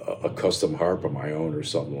a custom harp of my own or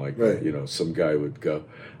something like that, some guy would go,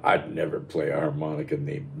 I'd never play a harmonica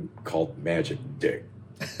called Magic Dick.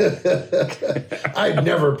 I'd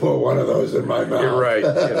never put one of those in my mouth. You're right.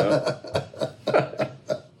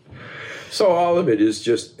 So all of it is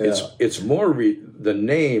just, it's more, the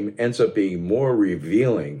name ends up being more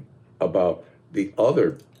revealing about the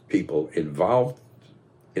other people involved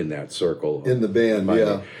in that circle. In the band,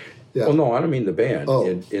 yeah. Well, no, I don't mean the band.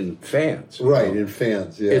 In fans, right? In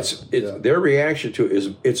fans, yeah. It's their reaction to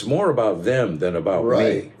it is more about them than about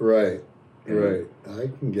me. Right. I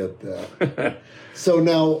can get that. So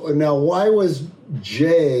now, why was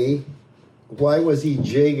he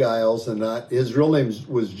Jay Giles and not his real name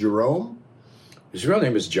was Jerome? His real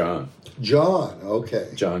name is John. John,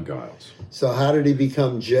 okay. John Giles. So how did he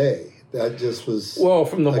become Jay? That just was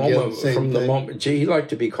from the moment Jay, he liked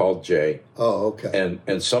to be called Jay. Oh, okay.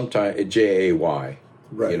 And sometimes Jay, right?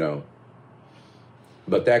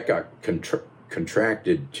 But that got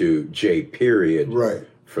contracted to J period, right?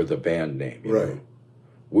 For the band name, right? Know?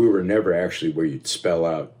 We were never actually where you'd spell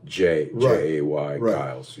out J A Y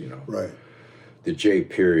Giles, Right. The J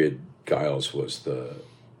period Giles was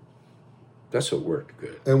that's what worked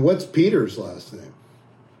good. And what's Peter's last name?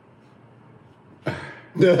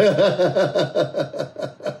 You'll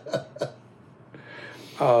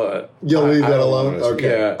leave that alone?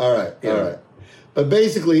 Okay. Yeah, all right. But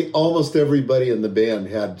basically, almost everybody in the band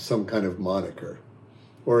had some kind of moniker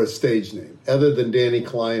or a stage name, other than Danny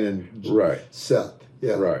Klein and Seth.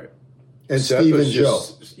 Yeah. Right. And Steve and Joe.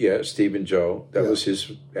 Steve and Joe. That was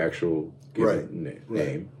his actual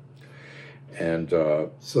name. And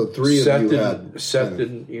so three Seth of you had... Seth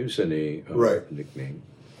didn't use any nickname.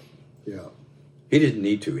 Yeah. He didn't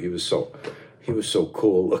need to. He was so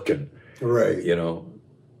cool looking. Right.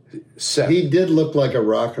 Seth. He did look like a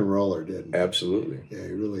rock and roller, didn't he? Absolutely. Yeah,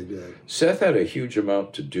 he really did. Seth had a huge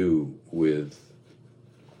amount to do with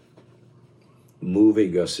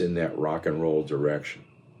moving us in that rock and roll direction.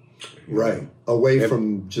 Right. Away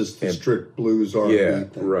from just the strict blues R&B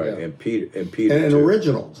thing. Right. Yeah. And Peter and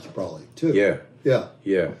originals probably too. Yeah.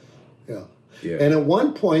 And at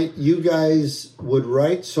one point, you guys would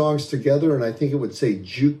write songs together, and I think it would say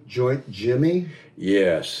Juke Joint Jimmy.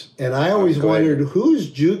 Yes. And I always wondered,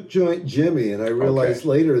 who's Juke Joint Jimmy? And I realized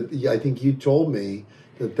later, I think you told me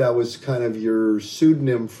that was kind of your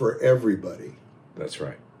pseudonym for everybody. That's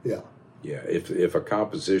right. Yeah. Yeah. If a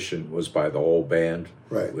composition was by the whole band,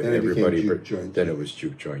 right, with everybody, then it was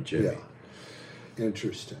Juke Joint Jimmy. Yeah.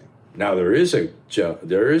 Interesting. Now there is a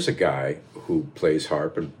guy who plays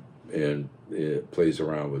harp and plays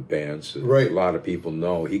around with bands. Right. A lot of people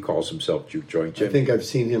know. He calls himself Juke Joint Jimmy. I think I've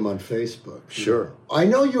seen him on Facebook. Sure. I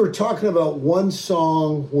know you were talking about one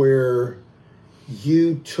song where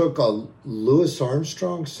you took a Louis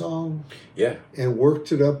Armstrong song, and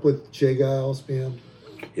worked it up with Jay Giles Band.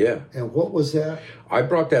 Yeah. And what was that? I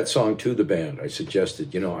brought that song to the band. I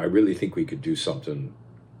suggested, I really think we could do something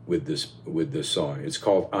with this song. It's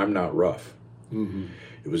called "I'm Not Rough." Mm-hmm.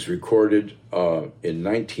 It was recorded in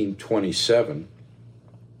 1927.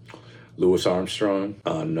 Louis Armstrong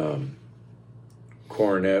on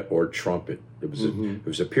cornet or trumpet. It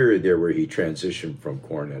was a period there where he transitioned from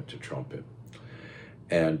cornet to trumpet,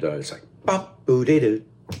 and it's like bop boo dee doo,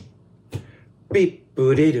 beep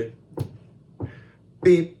boo dee doo,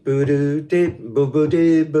 beep boo doo dee boo boo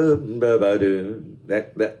dee boo ba ba doo.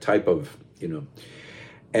 That type of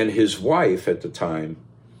and his wife at the time,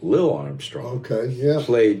 Lil Armstrong,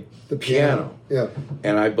 played the piano. Yeah.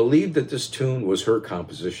 And I believe that this tune was her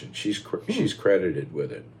composition. She's credited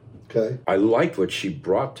with it. Okay. I liked what she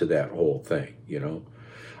brought to that whole thing,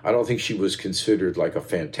 I don't think she was considered like a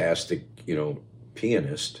fantastic,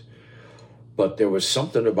 pianist, but there was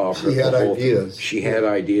something about her. She had ideas. She had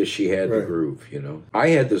ideas. She had the groove, I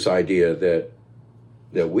had this idea that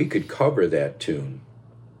we could cover that tune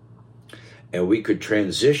and we could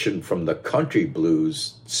transition from the country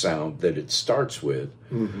blues sound that it starts with.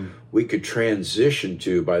 Mm-hmm. We could transition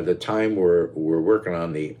to, by the time we're working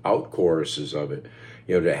on the out choruses of it,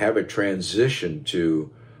 to have it transition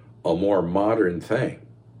to a more modern thing.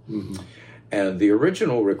 Mm-hmm. And the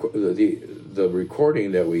original, the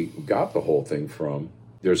recording that we got the whole thing from,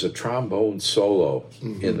 there's a trombone solo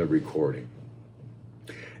in the recording.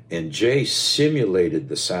 And Jay simulated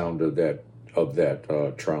the sound of that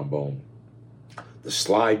trombone the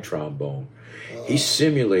slide trombone. He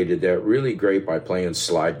simulated that really great by playing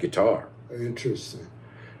slide guitar. Interesting.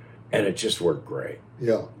 And it just worked great.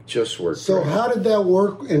 Yeah. Just worked So great. how did that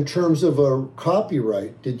work in terms of a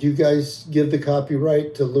copyright? Did you guys give the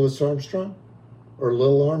copyright to Louis Armstrong or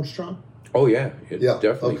Lil Armstrong? Oh, yeah. It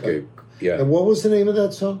definitely gave. Yeah. And what was the name of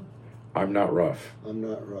that song? I'm Not Rough. I'm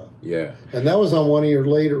Not Rough. Yeah. And that was on one of your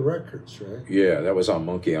later records, right? Yeah, that was on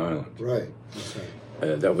Monkey Island. Right.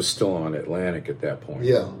 Okay. That was still on Atlantic at that point.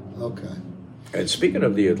 Yeah. Okay. And speaking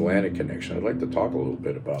of the Atlantic connection, I'd like to talk a little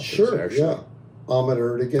bit about this, actually. Yeah. Ahmet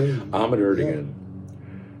Ertegun. Ahmet Ertegun.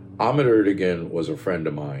 Yeah. Ahmet Ertegun was a friend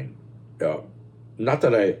of mine. Not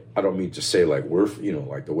that I don't mean to say like we're,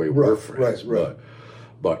 like the way we're friends,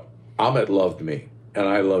 but Ahmet loved me and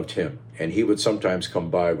I loved him. And he would sometimes come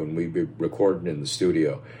by when we'd be recording in the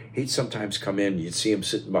studio. He'd sometimes come in, you'd see him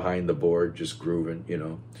sitting behind the board, just grooving,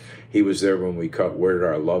 He was there when we cut Where Did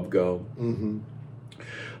Our Love Go? Mm-hmm.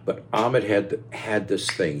 But Ahmet had this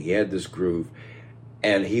thing. He had this groove.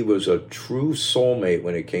 And he was a true soulmate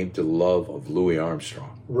when it came to love of Louis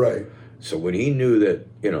Armstrong. Right. So when he knew that,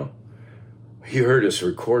 he heard us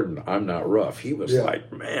recording I'm Not Rough, he was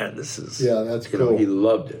like, man, this is... Yeah, that's cool. He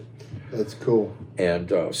loved it. That's cool.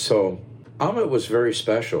 And so Ahmet was very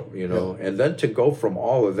special, And then to go from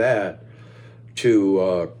all of that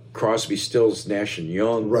to Crosby, Stills, Nash &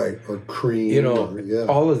 Young. Right, or Cream.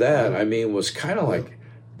 All of that, was kind of like,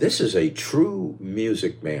 this is a true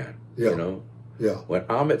music man, Yeah. When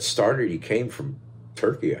Ahmet started, he came from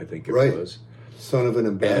Turkey, I think it was. Son of an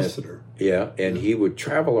ambassador. And he would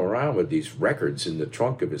travel around with these records in the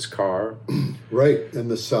trunk of his car. Right, in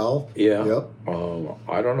the South. Yeah. Yep.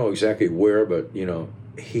 I don't know exactly where, but,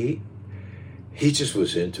 he just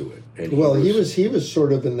was into it. And he was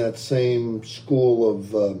sort of in that same school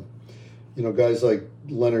of, guys like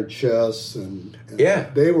Leonard Chess and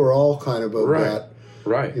they were all kind of that.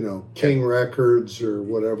 Right. King Records or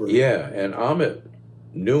whatever. Yeah, and Ahmet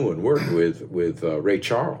knew and worked with Ray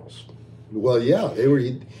Charles. Well, yeah, he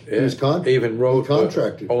was even wrote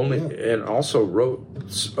contracted and also wrote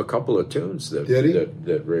a couple of tunes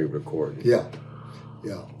that Ray recorded. Yeah.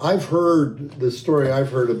 Yeah. The story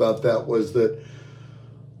I've heard about that was that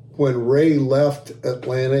when Ray left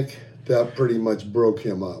Atlantic, that pretty much broke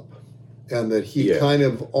him up. And that he kind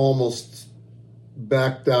of almost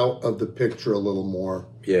backed out of the picture a little more.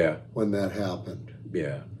 Yeah. When that happened.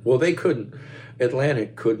 Yeah. Well,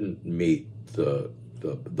 Atlantic couldn't meet the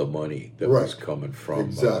money that was coming from.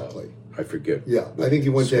 Exactly. I forget. Yeah. I think he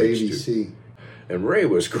went to ABC. And Ray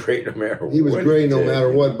was great no matter what. He was great no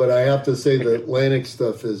matter what, but I have to say the Atlantic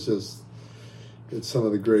stuff is just, it's some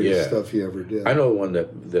of the greatest stuff he ever did. I know one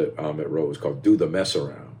that Ahmet wrote was called Do the Mess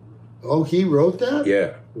Around. Oh, he wrote that?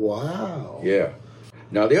 Yeah. Wow. Yeah.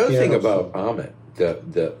 Now, the other thing about Ahmet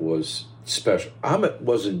that was special, Ahmet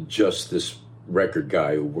wasn't just this record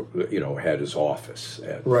guy who, had his office.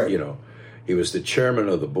 He was the chairman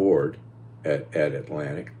of the board at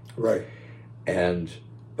Atlantic. Right.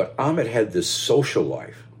 But Ahmet had this social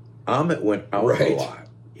life. Ahmet went out a lot.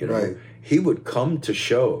 He would come to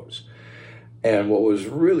shows. And what was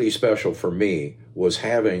really special for me was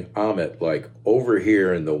having Ahmet like over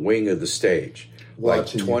here in the wing of the stage,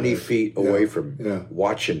 watching like 20 feet away from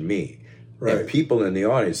watching me. Right. And people in the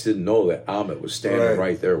audience didn't know that Ahmet was standing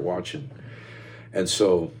right there watching. And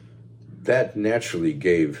so that naturally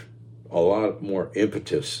gave a lot more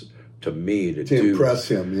impetus to me to impress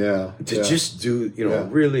him, just do,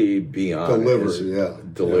 really be on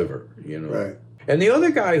deliver, Right. And the other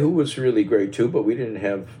guy who was really great too, but we didn't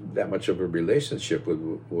have that much of a relationship with,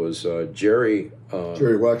 was Jerry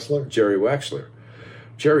Wexler. Jerry Wexler.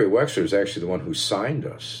 Jerry Wexler is actually the one who signed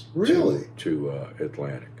us to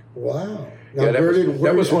Atlantic. Wow. Now,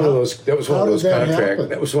 that was one of those contracts.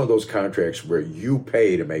 That was one of those contracts where you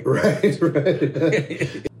pay to make records.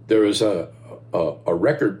 Right. There was a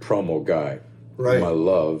record promo guy whom I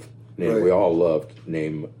love, we all loved,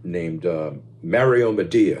 named Mario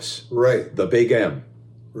Medias. Right. The Big M.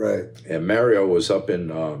 Right. And Mario was up in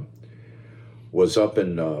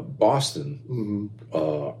Boston.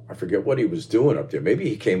 Mm-hmm. I forget what he was doing up there. Maybe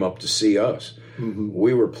he came up to see us. Mm-hmm.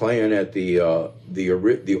 We were playing at the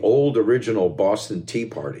old original Boston Tea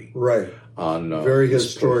Party. Right. On very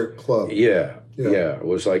historic club. Yeah. It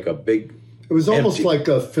was like a big. It was almost like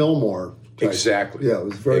a Fillmore. Exactly. Yeah, it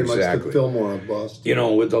was very much the Fillmore of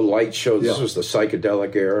Boston. With the light shows. This was the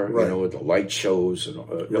psychedelic era. With the light shows and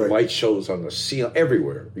the light shows on the ceiling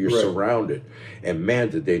everywhere. You're surrounded, and man,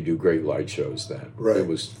 did they do great light shows then. Right. It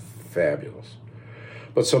was fabulous.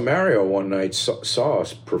 But so Mario one night saw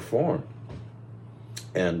us perform,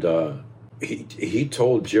 and he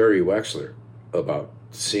told Jerry Wexler about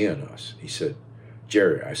seeing us. He said,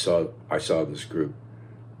 Jerry, I saw this group.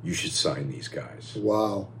 You should sign these guys.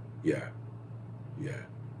 Wow. Yeah.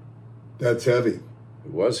 That's heavy.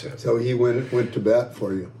 It was heavy. So he went to bat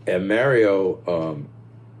for you. And Mario,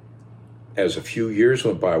 as a few years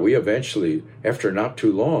went by, we eventually, after not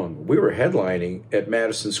too long, we were headlining at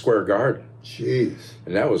Madison Square Garden. Jeez.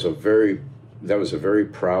 And that was a very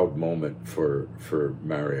proud moment for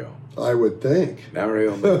Mario. I would think.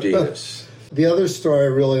 Mario Medias. The other story I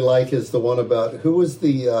really like is the one about who was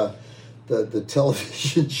the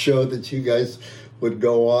television show that you guys would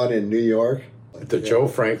go on in New York? The Joe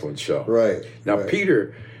Franklin Show. Right. Now, right.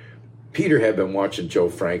 Peter had been watching Joe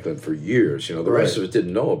Franklin for years. You know, the rest of us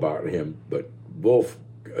didn't know about him, but Wolf,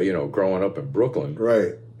 growing up in Brooklyn.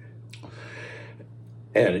 Right.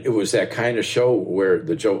 And it was that kind of show where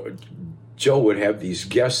Joe would have these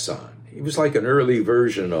guests on. He was like an early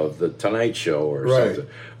version of the Tonight Show or something,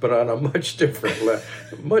 but on a much different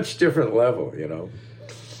level, you know.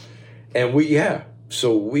 And we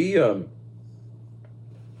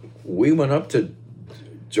went up to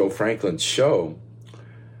Joe Franklin's show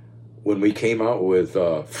when we came out with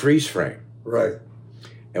Freeze Frame. Right.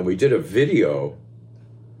 And we did a video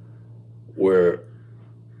where,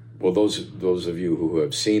 well, those of you who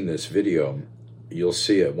have seen this video, you'll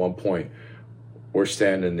see at one point we're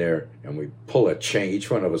standing there and we pull a chain.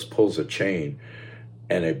 Each one of us pulls a chain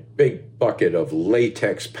and a big bucket of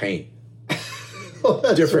latex paint.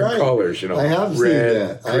 Oh, different colors, I have seen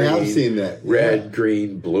that. I have seen that. Yeah. Red,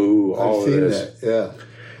 green, blue, all of this. I've seen that. Yeah.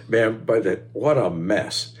 Man, what a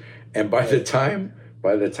mess. And by the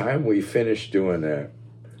time we finished doing that,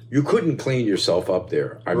 you couldn't clean yourself up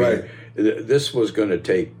there. I mean, this was going to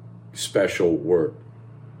take special work.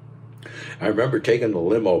 I remember taking the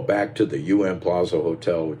limo back to the UN Plaza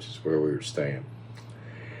Hotel, which is where we were staying.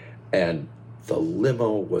 And the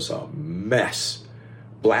limo was a mess.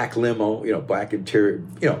 Black limo, black interior,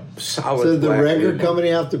 solid. So the black record limo. company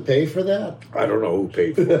have to pay for that? I don't know who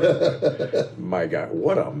paid for it. My God,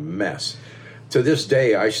 what a mess. To this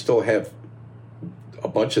day, I still have a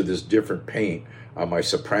bunch of this different paint on my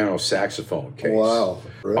soprano saxophone case. Wow.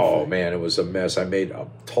 Really? Oh, man, it was a mess. I made a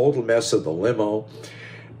total mess of the limo.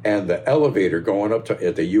 And the elevator going up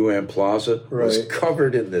at the UN Plaza was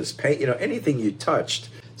covered in this paint. Anything you touched.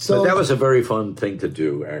 But that was a very fun thing to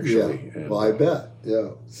do, actually. Yeah. Well, I bet. Yeah.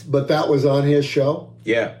 But that was on his show?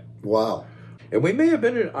 Yeah. Wow. And we may have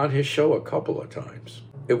been on his show a couple of times.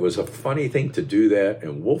 It was a funny thing to do that,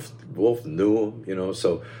 and Wolf knew him,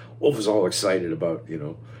 so Wolf was all excited about,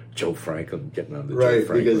 Joe Franklin getting on the Joe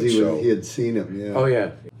Franklin because show. he had seen him, yeah. Oh,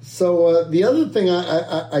 yeah. So the other thing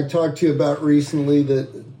I talked to you about recently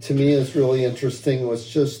that to me is really interesting was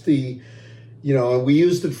just the, and we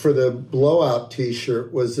used it for the Blowout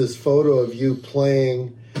T-shirt, was this photo of you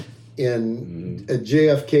playing in a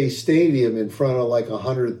JFK Stadium in front of like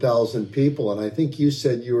 100,000 people, and I think you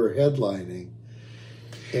said you were headlining.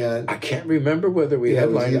 And I can't remember whether we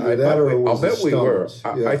headlined. I'll bet we were.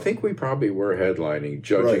 I think we probably were headlining,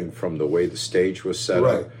 judging from the way the stage was set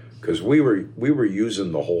up, because we were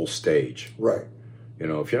using the whole stage. Right.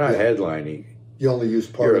 If you're not headlining, you only use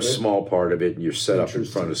part you're of it. a small part of it, and you're set up in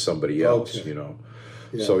front of somebody else. Okay.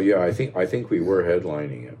 Yeah. So I think we were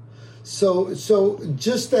headlining it. So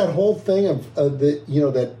just that whole thing of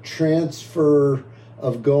that transfer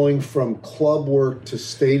of going from club work to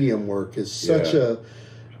stadium work is such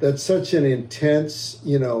an intense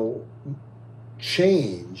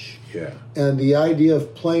change. Yeah. And the idea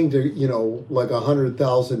of playing to like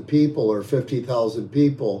 100,000 people or 50,000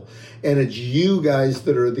 people, and it's you guys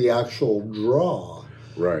that are the actual draw.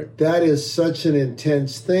 Right. That is such an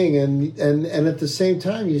intense thing, and at the same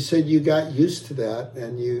time, you said you got used to that,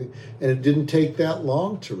 and it didn't take that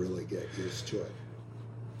long to really get used to it.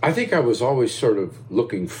 I think I was always sort of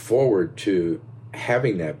looking forward to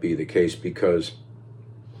having that be the case, because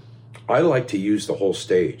I like to use the whole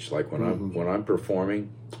stage, like when I'm performing.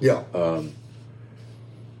 Yeah.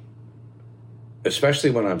 Especially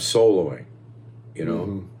when I'm soloing,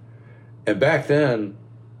 And back then,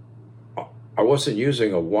 I wasn't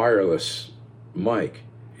using a wireless mic,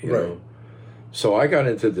 you know. So I got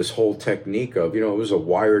into this whole technique of, it was a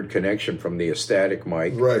wired connection from the static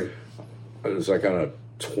mic. Right. It was like on a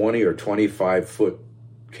 20 or 25 foot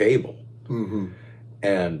cable. Mm-hmm.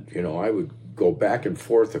 And, I would go back and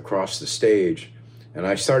forth across the stage, and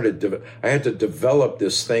I had to develop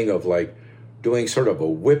this thing of like doing sort of a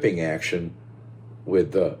whipping action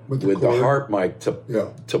with the harp mic to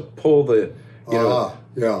pull the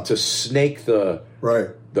to snake the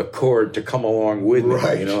cord to come along with me.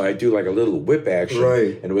 I do like a little whip action,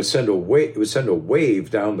 and it would send a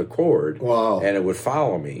wave down the cord, and it would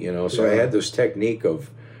follow me. So I had this technique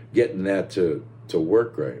of getting that to to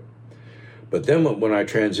work great. But then when I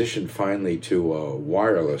transitioned finally to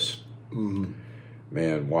wireless,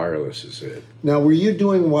 man, wireless is it. Now, were you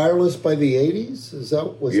doing wireless by the 80s?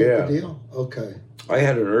 Was that the deal? Okay. I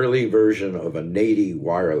had an early version of a Nady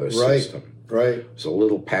wireless system. Right. It was a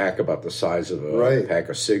little pack about the size of a pack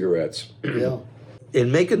of cigarettes. Yeah.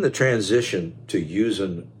 In making the transition to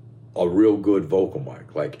using a real good vocal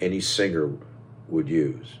mic, like any singer would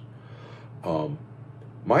use,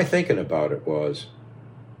 my thinking about it was,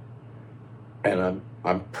 and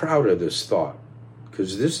I'm proud of this thought,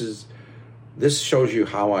 because this shows you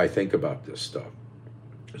how I think about this stuff.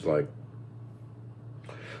 It's like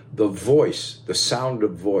the voice, the sound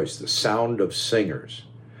of singers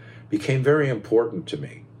became very important to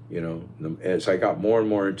me, as I got more and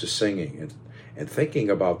more into singing and thinking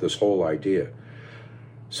about this whole idea.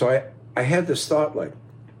 So I had this thought, like,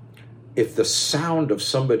 if the sound of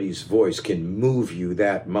somebody's voice can move you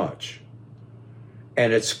that much,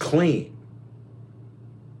 and it's clean,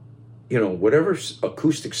 whatever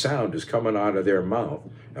acoustic sound is coming out of their mouth,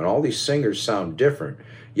 and all these singers sound different,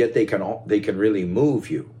 yet they can really move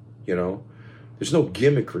you, There's no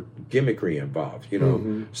gimmickry involved,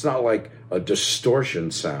 It's not like a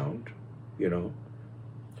distortion sound,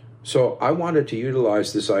 So I wanted to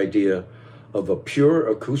utilize this idea of a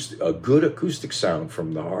good acoustic sound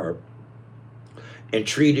from the harp, and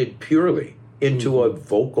treat it purely into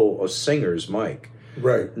a singer's mic,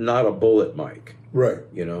 right? Not a bullet mic, right?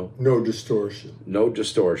 No distortion. No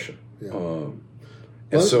distortion. Yeah.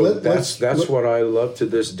 And so that's what I love to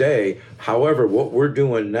this day. However, what we're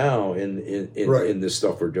doing now in this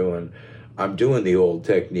stuff we're doing, I'm doing the old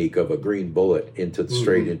technique of a green bullet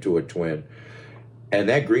straight into a twin, and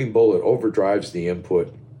that green bullet overdrives the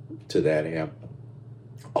input to that amp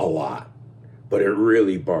a lot, but it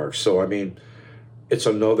really barks. So I mean, it's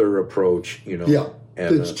another approach, Yeah,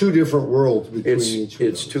 and it's two different worlds between each.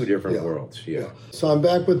 It's two different worlds. Yeah. So I'm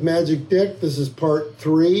back with Magic Dick. This is part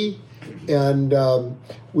 3. And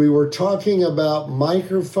we were talking about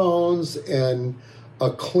microphones and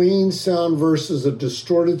a clean sound versus a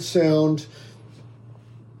distorted sound.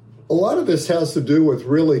 A lot of this has to do with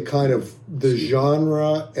really kind of the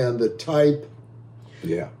genre and the type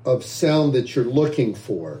of sound that you're looking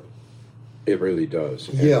for. It really does.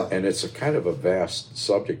 And it's a kind of a vast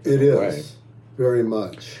subject in a way. It is, very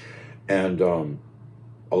much. And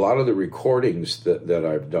a lot of the recordings that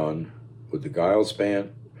I've done with the Giles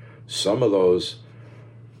Band, some of those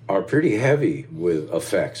are pretty heavy with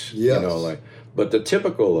effects. Yes. But the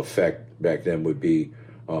typical effect back then would be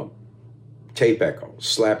tape echo,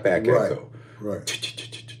 slapback echo. Right.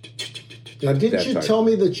 Now, didn't you tell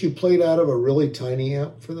me that you played out of a really tiny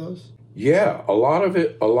amp for those? Yeah, a lot of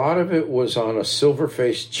it was on a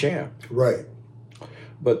silver-faced Champ. Right.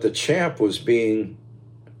 But the Champ the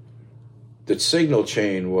signal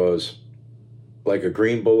chain was like a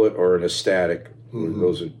green bullet or an Ecstatic.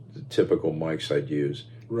 Those are the typical mics I'd use.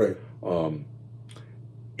 Right.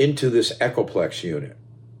 Into this Echoplex unit.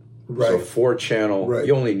 Right. So 4-channel. Right.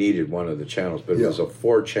 You only needed one of the channels, but it was a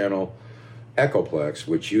 4-channel Echoplex,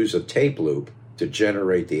 which used a tape loop to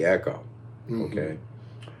generate the echo. Okay.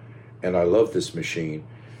 And I love this machine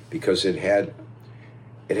because it had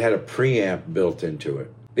a preamp built into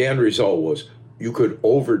it. The end result was you could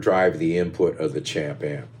overdrive the input of the Champ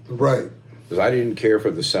amp. Right. Because I didn't care for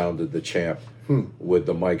the sound of the Champ with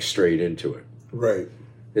the mic straight into it. Right.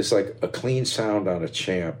 It's like a clean sound on a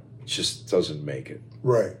Champ just doesn't make it.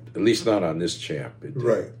 Right. At least not on this Champ.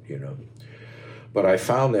 Right. But I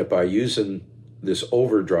found that by using this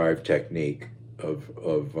overdrive technique of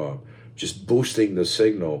just boosting the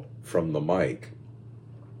signal from the mic.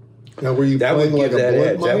 Now, were you playing like a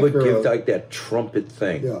bullet mic? That would give like that trumpet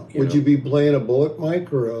thing. Yeah. Would you be playing a bullet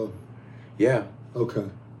mic or a? Yeah. Okay.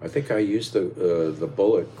 I think I used the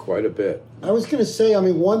bullet quite a bit. I was going to say,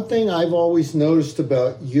 one thing I've always noticed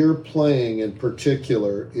about your playing in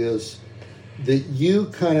particular is that you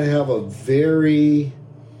kind of have a very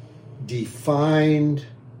defined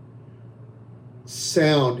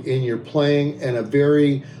sound in your playing, and a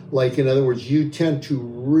very, in other words, you tend to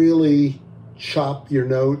really chop your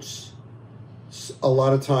notes a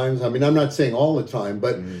lot of times. I'm not saying all the time,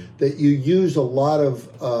 but that you use a lot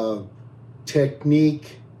of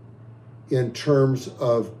technique in terms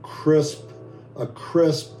of a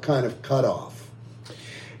crisp kind of cutoff.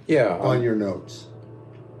 Yeah, on your notes.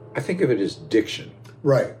 I think of it as diction.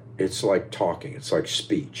 Right. It's like talking. It's like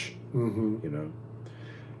speech.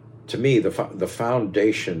 To me, the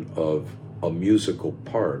foundation of a musical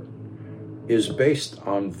part is based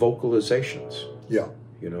on vocalizations. Yeah.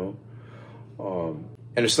 And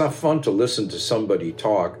it's not fun to listen to somebody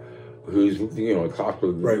talk who's, you know,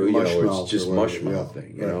 clockwork, right, you know, it's just mushmouth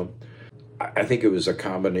thing, you know. I think it was a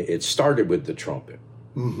combination. It started with the trumpet,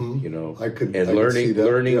 you know,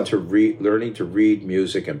 learning to read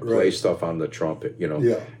music and play stuff on the trumpet. You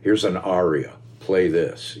know, here's an aria, play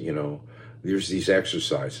this. You know, there's these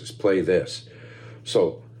exercises, play this.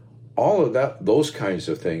 So all of that, those kinds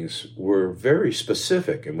of things were very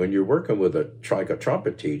specific. And when you're working with a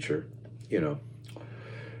trumpet teacher, you know,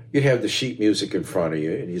 you'd have the sheet music in front of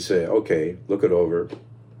you, and you say, okay, look it over. And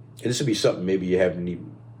this would be something maybe you haven't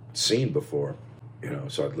even seen before, you know.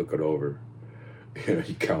 So I'd look it over, you know,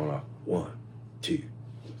 you count up 1, 2,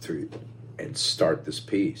 3, and start this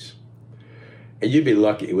piece. And you'd be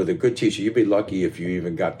lucky with a good teacher. You'd be lucky if you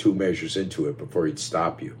even got 2 measures into it before he'd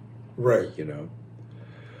stop you, right? You know.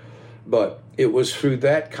 But it was through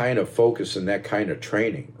that kind of focus and that kind of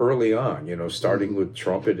training early on, you know, starting with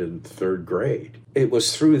trumpet in 3rd grade. It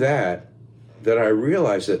was through that I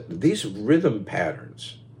realized that these rhythm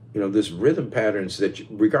patterns, you know, this rhythm patterns that,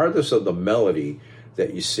 regardless of the melody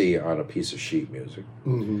that you see on a piece of sheet music,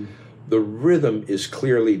 the rhythm is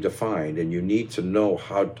clearly defined, and you need to know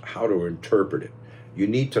how to interpret it. You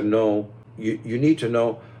need to know you need to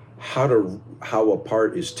know how a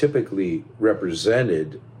part is typically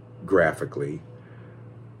represented graphically,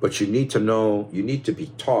 but you need to be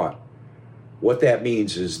taught what that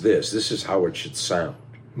means is this is how it should sound,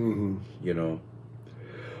 you know.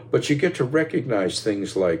 But you get to recognize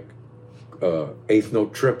things like 8th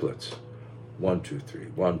note triplets, 1 2 3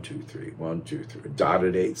 1 2 3 1 2 3,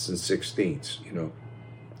 dotted 8ths and 16ths, you know,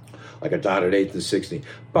 like a dotted 8th and 16th,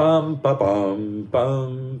 bum ba bum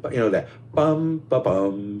bum, you know, that bum ba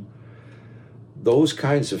bum. Those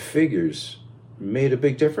kinds of figures made a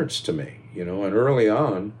big difference to me, you know. And early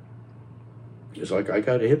on, it's like I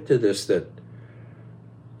got hip to this, that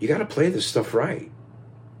you got to play this stuff right,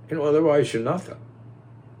 you know, otherwise you're nothing.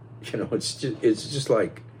 You know, it's just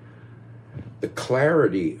like the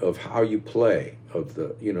clarity of how you play, of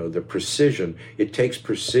the, you know, the precision. It takes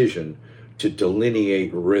precision to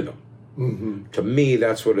delineate rhythm. To me,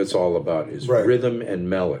 that's what it's all about, is rhythm and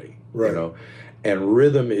melody, you know, and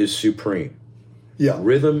rhythm is supreme. Yeah.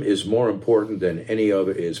 Rhythm is more important than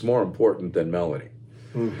more important than melody.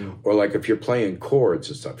 Or like if you're playing chords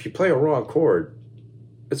and stuff, if you play a wrong chord,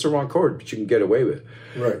 it's a wrong chord, but you can get away with it.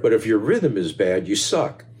 Right. But if your rhythm is bad, you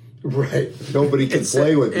suck. Right. Nobody can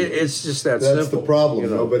play with you. It's just that simple. That's the problem. You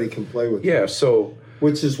know? Nobody can play with you. Yeah, so...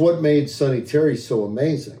 Which is what made Sonny Terry so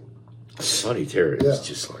amazing. Sonny Terry is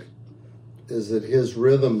just like... Is that his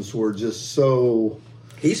rhythms were just so...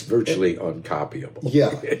 He's virtually uncopyable.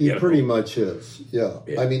 Yeah, he pretty much is. Yeah.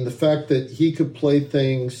 I mean, the fact that he could play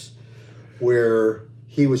things where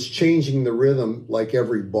he was changing the rhythm like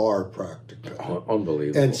every bar practically.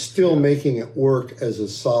 Unbelievable. And still making it work as a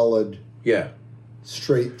solid... Yeah.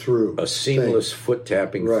 Straight through. A seamless foot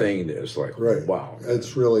tapping thing that is like, wow.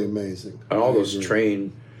 It's really amazing. And all those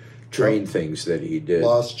train things that he did.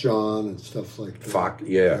 Lost John and stuff like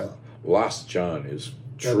that. Lost John is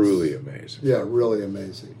truly amazing. Yeah, really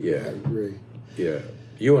amazing. Yeah. I agree. Yeah.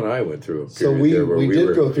 You and I went through a period so we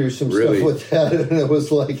did go through some stuff with that, and it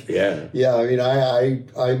was like, I mean,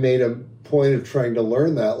 I made a point of trying to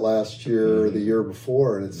learn that last year or the year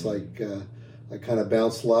before, and it's like I kind of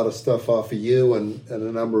bounced a lot of stuff off of you and a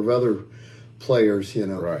number of other players, you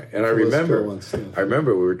know. Right. And I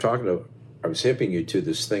remember we were talking I was hipping you to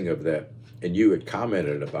this thing of that, and you had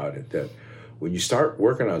commented about it, that when you start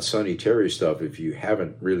working on Sonny Terry stuff, if you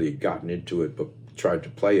haven't really gotten into it but tried to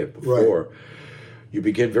play it before, you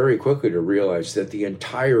begin very quickly to realize that the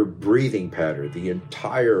entire breathing pattern, the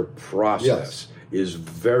entire process is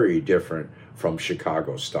very different from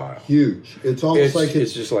Chicago style. Huge. It's almost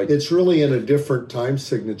it's just like it's really in a different time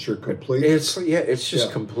signature completely. It's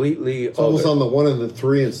just completely. It's almost on the 1 and the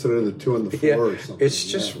 3 instead of the 2 and the 4 or something. It's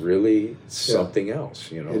just really something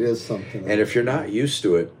else, you know. It is something else. And if you're not used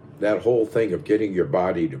to it, that whole thing of getting your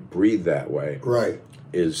body to breathe that way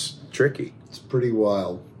is tricky. It's pretty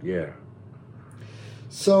wild. Yeah.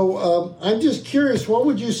 So I'm just curious, what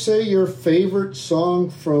would you say your favorite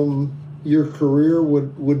song from your career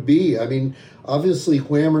would be? I mean, obviously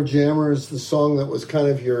Whammer Jammer is the song that was kind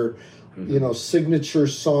of your you know, signature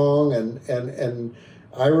song, and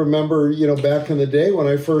I remember, you know, back in the day when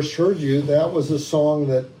I first heard you, that was a song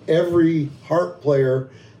that every harp player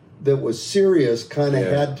that was serious kind of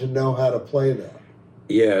had to know how to play that.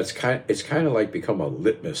 Yeah, it's kind of like become a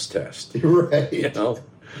litmus test. Right. You know?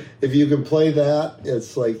 If you can play that,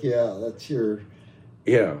 it's like, that's your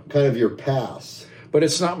kind of your pass. But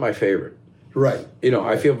it's not my favorite. Right. You know,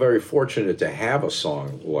 I feel very fortunate to have a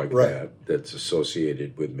song like that that's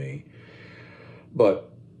associated with me.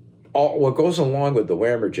 But what goes along with the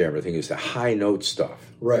Whammer Jammer thing is the high note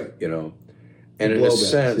stuff. Right. You know? And in a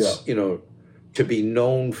sense, you know, to be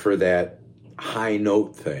known for that high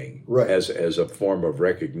note thing as a form of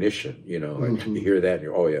recognition, you know, like you hear that and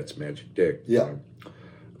you're, oh yeah, it's Magic Dick. Yeah.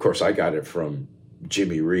 Of course, I got it from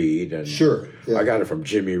Jimmy Reed, and I got it from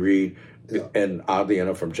Jimmy Reed, and oddly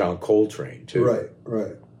enough from John Coltrane too.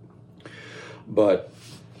 Right. But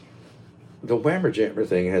the Whammer Jammer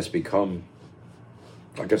thing has become,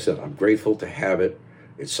 like I said, I'm grateful to have it.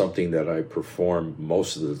 It's something that I perform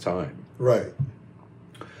most of the time. Right.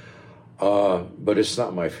 But it's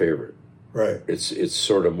not my favorite. Right. It's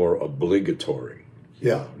sort of more obligatory.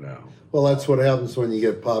 Yeah. Now. Well, that's what happens when you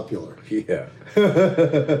get popular. Yeah.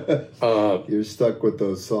 You're stuck with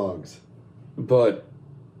those songs. But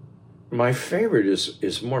my favorite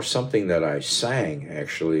is more something that I sang,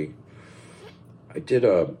 actually. I did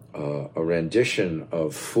a rendition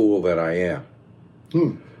of Fool That I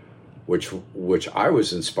Am, which I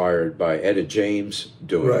was inspired by Etta James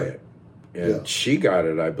doing it. And she got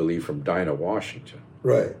it, I believe, from Dinah Washington.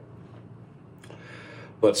 Right.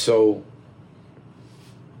 But so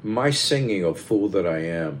my singing of Fool That I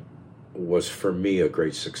Am was for me a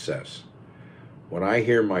great success. When I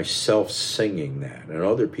hear myself singing that, and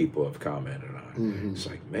other people have commented on it, it's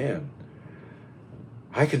like, man,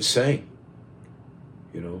 I can sing,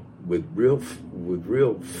 you know, with real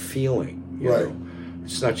feeling. You know?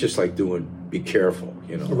 It's not just like doing Be Careful,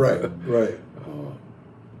 you know. Right.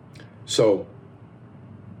 So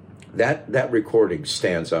that recording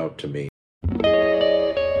stands out to me.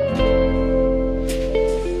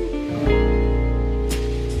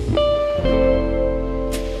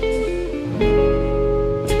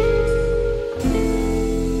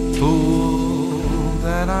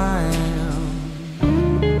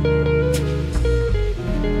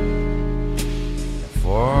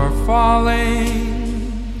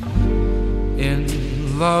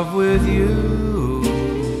 Love with you,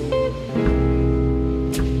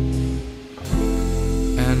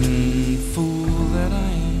 and fool that I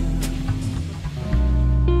am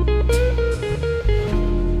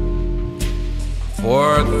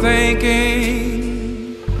for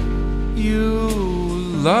thinking you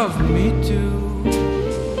love me too.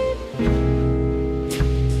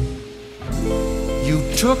 You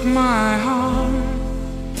took my heart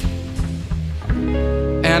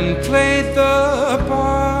and played the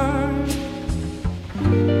part,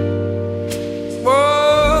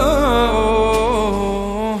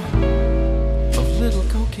 of little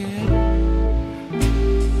coquette,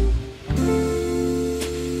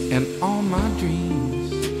 and all my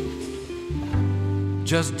dreams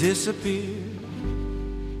just disappeared.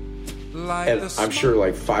 Like and I'm sure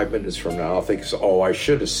like 5 minutes from now I'll think, oh, I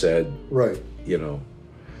should have said, you know.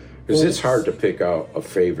 Because it's hard to pick out a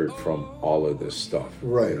favorite from all of this stuff, you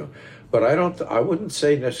know? But I wouldn't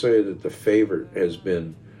say necessarily that the favorite has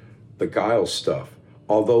been the Guile stuff.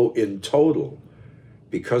 Although in total,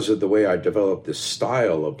 because of the way I developed this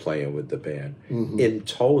style of playing with the band, in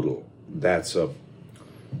total, that's a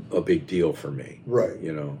big deal for me,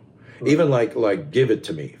 you know? Even like Give It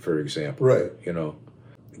To Me, for example, you know?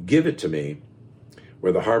 Give It To Me,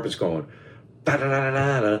 where the harp is going,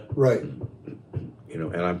 da-da-da-da-da, you know,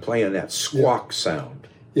 and I'm playing that squawk sound.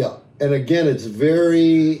 Yeah, and again, it's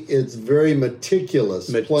very meticulous.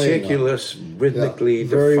 Meticulous, rhythmically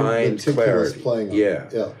defined clarity. Playing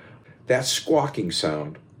yeah. That squawking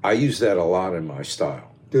sound, I use that a lot in my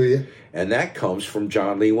style. Do you? And that comes from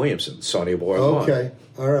John Lee Williamson, Sonny Boy One. Okay,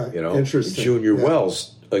 all right. You know, interesting. Junior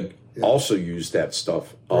Wells also used that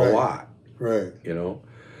stuff a lot. Right. You know,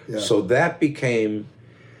 so that became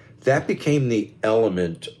the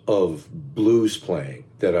element of blues playing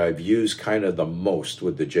that I've used kind of the most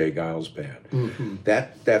with the J. Geils Band.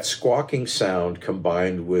 That squawking sound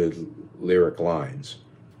combined with lyric lines.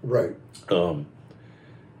 Right.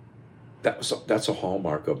 That's a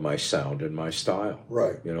hallmark of my sound and my style.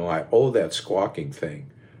 Right. You know, I owe that squawking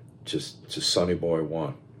thing to Sonny Boy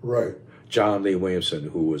One. Right. John Lee Williamson,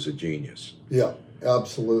 who was a genius. Yeah,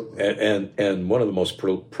 absolutely. And one of the most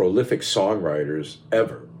prolific songwriters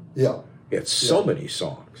ever. Yeah. He had so many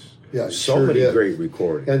songs. Yeah, so many great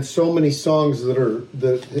recordings. And so many songs that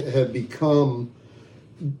have become,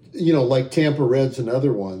 you know, like Tampa Red's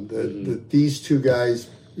another one, that these two guys,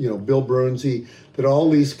 you know, Bill Brunzi, that all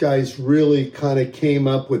these guys really kind of came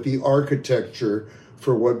up with the architecture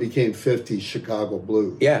for what became 50s Chicago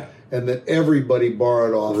blues. Yeah. And that everybody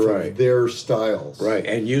borrowed off of their styles. Right.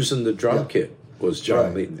 And using the drum kit was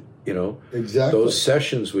John Lee, you know. Exactly. Those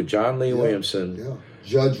sessions with John Lee Williamson. Yeah.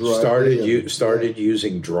 Judge Riley started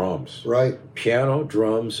using drums. Right. Piano,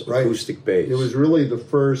 drums, acoustic bass. It was really the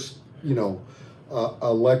first, you know,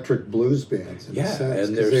 electric blues bands in a sense,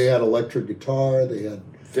 and because they had electric guitar.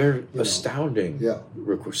 They're astounding. Yeah.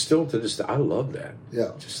 Still to this day, I love that.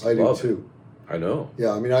 Yeah, Just I do love too. I know.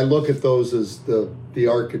 Yeah, I mean, I look at those as the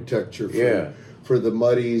architecture for the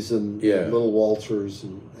Muddies and Little Walters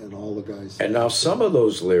and all the guys. And now some of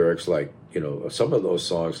those lyrics, like, some of those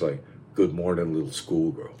songs, like "Good Morning, Little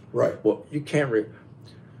Schoolgirl." Right. Well, you can't.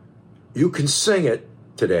 You can sing it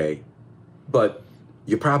today, but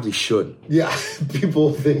you probably shouldn't. Yeah,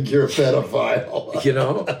 people think you're a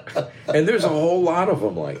pedophile. And there's a whole lot of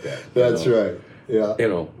them like that. That's right. Yeah.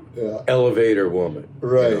 Elevator Woman.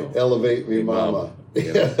 Right. Elevate me, mama.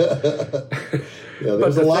 Yeah,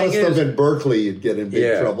 there's a lot of stuff in Berkeley you'd get in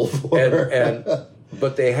big trouble for.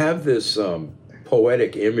 But they have this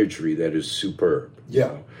poetic imagery that is superb.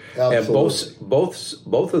 Yeah, absolutely. And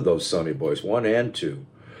both of those Sonny Boys, 1 and 2,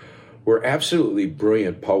 were absolutely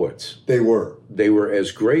brilliant poets. They were. They were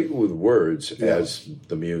as great with words as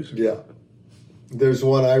the music. Yeah. There's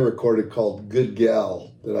one I recorded called "Good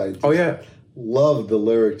Gal" that I loved the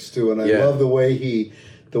lyrics to, and I love the way he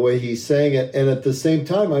sang it. And at the same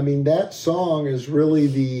time, I mean, that song is really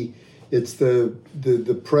the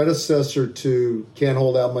predecessor to "Can't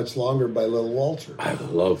Hold Out Much Longer" by Little Walter. I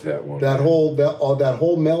love that one. That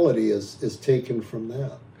whole melody is taken from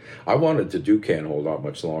that. I wanted to do "Can't Hold Out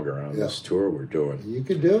Much Longer" on this tour we're doing. You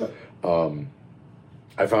could do it.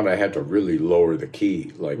 I found I had to really lower the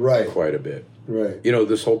key quite a bit. Right.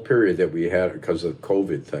 This whole period that we had because of the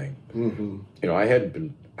COVID thing. Mm-hmm. I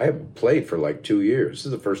haven't played for like 2 years. This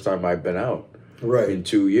is the first time I've been out in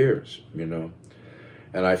 2 years. And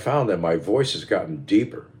I found that my voice has gotten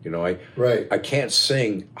deeper. I can't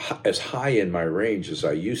sing as high in my range as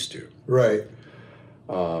I used to. Right.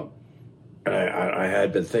 And I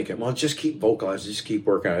had been thinking, well, just keep vocalizing, just keep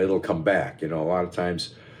working on it. It'll come back. A lot of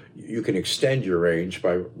times you can extend your range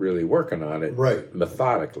by really working on it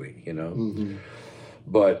methodically, Mm-hmm.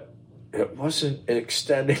 But it wasn't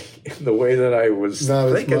extending in the way that I was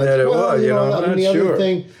thinking that it was. I'm not sure.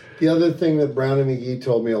 The other thing that Brownie McGhee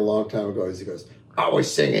told me a long time ago is he goes,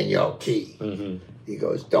 always sing in your key. Mm-hmm. He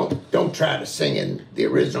goes, don't try to sing in the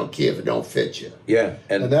original key if it don't fit you. Yeah.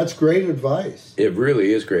 And that's great advice. It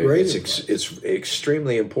really is great. It's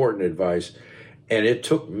extremely important advice. And it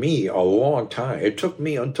took me a long time. It took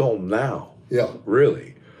me until now,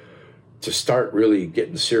 really, to start really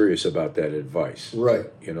getting serious about that advice. Right.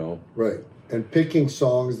 Right. And picking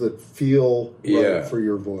songs that feel right for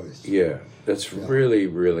your voice. Yeah. That's really,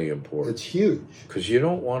 really important. It's huge. Because you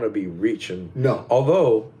don't want to be reaching. No.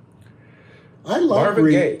 Although, I like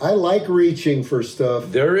reaching for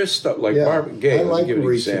stuff. There is stuff like Marvin Gaye. I like give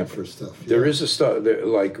reaching an example. For stuff. Yeah. There is a stuff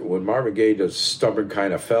like when Marvin Gaye does "Stubborn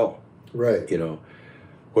Kind of Fella." Right.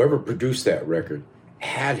 Whoever produced that record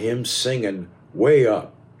had him singing way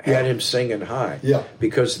up, had him singing high. Yeah.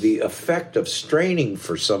 Because the effect of straining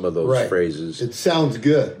for some of those phrases. It sounds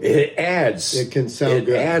good. It adds. It can sound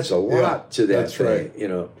good. It adds a lot to that that's thing.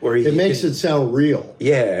 Right. Where it makes it sound real.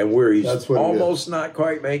 Yeah, and where he's almost not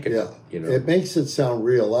quite making it. It makes it sound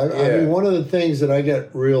real. I mean, one of the things that I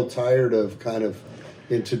get real tired of kind of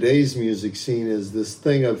in today's music scene is this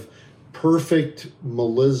thing of perfect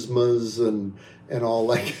melismas and all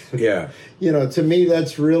that. Yeah. To me,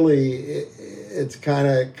 that's really, it's kind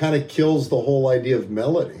of kills the whole idea of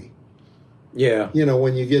melody. Yeah.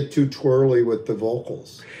 When you get too twirly with the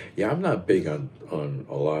vocals. Yeah, I'm not big on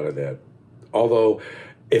a lot of that. Although,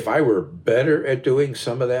 if I were better at doing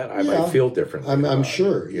some of that, I might feel differently. I'm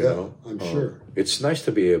sure. I'm sure. It's nice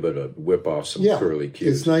to be able to whip off some curly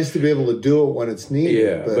cues. It's nice to be able to do it when it's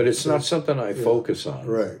needed. Yeah, but it's not something I focus on.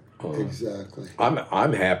 Right. Exactly.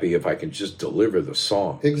 I'm happy if I can just deliver the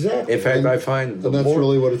song. Exactly. In fact, I find that's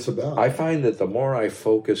really what it's about. I find that the more I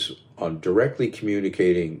focus on directly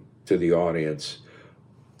communicating to the audience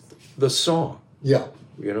the song. Yeah.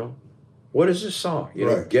 What is this song?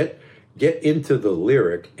 Get into the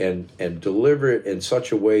lyric and deliver it in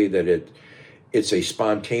such a way that it's a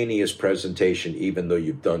spontaneous presentation, even though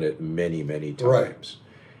you've done it many, many times.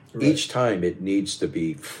 Right. Each time it needs to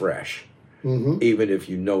be fresh. Mm-hmm. Even if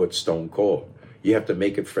it's stone cold. You have to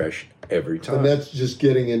make it fresh every time. And that's just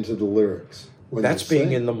getting into the lyrics. That's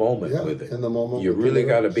being in the moment with it. In the moment. You really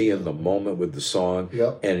got to be in the moment with the song.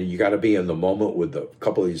 Yep. And you got to be in the moment with a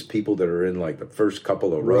couple of these people that are in like the first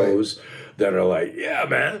couple of rows that are like, yeah,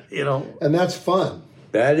 man, And that's fun.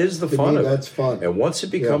 That is the fun of it. That's fun. And once it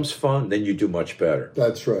becomes fun, then you do much better.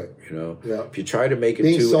 That's right. If you try to make it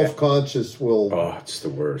being self-conscious will... Oh, it's the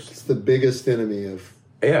worst. It's the biggest enemy of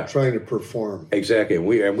trying to perform. Exactly.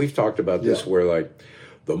 And we've talked about this where like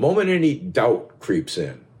the moment any doubt creeps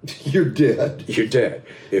in, you're dead. You're dead.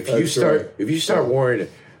 If you start worrying,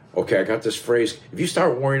 okay, I got this phrase. If you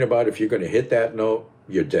start worrying about if you're going to hit that note,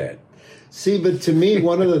 you're dead. See, but to me,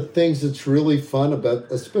 one of the things that's really fun about,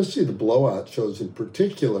 especially the blowout shows in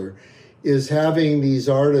particular, is having these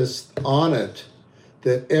artists on it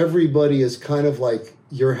that everybody is kind of like,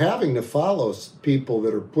 you're having to follow people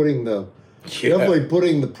that are putting definitely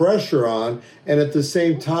putting the pressure on, and at the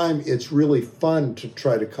same time, it's really fun to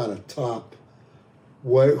try to kind of top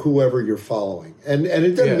whoever you're following, and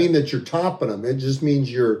it doesn't mean that you're topping them. It just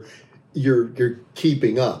means you're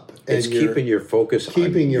keeping up. And it's keeping your focus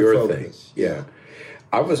on your focus. Thing. Yeah.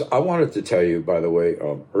 I wanted to tell you, by the way,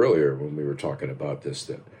 earlier when we were talking about this,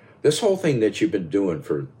 that this whole thing that you've been doing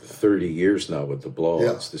for 30 years now with the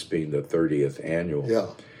blowouts, this being the 30th annual. Yeah.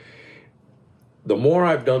 The more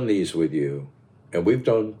I've done these with you, and we've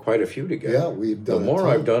done quite a few together. Yeah, we've done. The more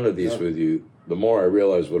I've done of these with you, the more I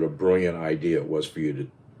realize what a brilliant idea it was for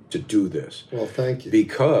you to do this. Well, thank you.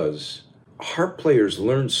 Because harp players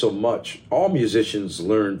learn so much. All musicians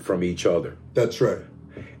learn from each other. That's right.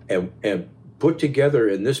 And put together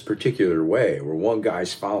in this particular way, where one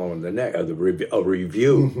guy's following the next, a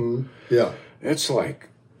review. Mm-hmm. Yeah. It's like,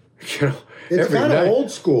 it's kind of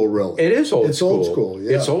old school, really. It is old school. It's old school,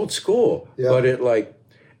 yeah. It's old school. Yeah. But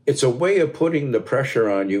it's a way of putting the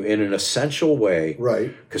pressure on you in an essential way.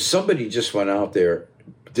 Right. Because somebody just went out there,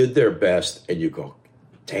 did their best, and you go,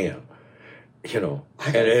 damn. And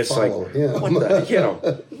it's like,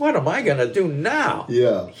 what am I going to do now?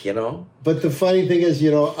 Yeah. But the funny thing is,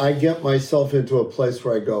 I get myself into a place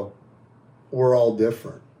where I go, we're all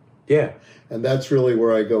different. Yeah. And that's really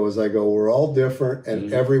where I go, we're all different,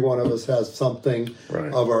 and every one of us has something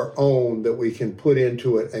of our own that we can put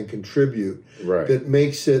into it and contribute that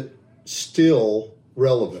makes it still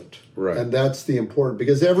relevant. Right. And that's the important,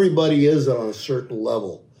 because everybody is on a certain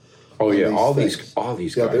level. Oh yeah, all these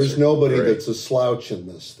guys. Yeah, there's nobody that's a slouch in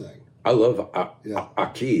this thing. I love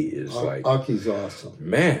Aki. Aki's awesome.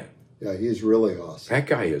 Man. Yeah, he's really awesome. That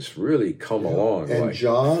guy has really come along. And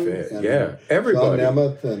John, everybody. John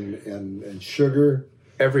Nemeth and Sugar.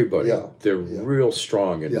 Everybody. They're real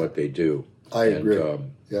strong in what they do. I agree.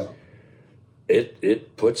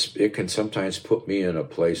 It can sometimes put me in a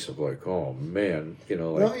place of like, oh man,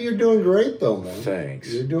 No, you're doing great though, man.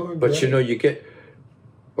 Thanks. You're doing great. But you get,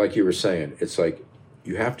 like you were saying, it's like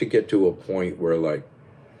you have to get to a point where like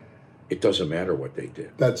it doesn't matter what they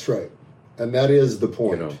did. That's right. And that is the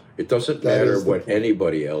point. It doesn't matter what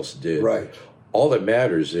anybody else did. Right. All that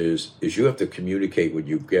matters is you have to communicate when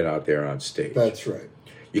you get out there on stage. That's right.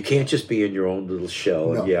 You can't just be in your own little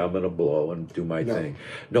shell and I'm going to blow and do my thing.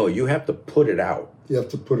 No, you have to put it out. You have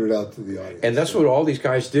to put it out to the audience. And that's what all these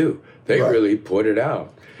guys do. They really put it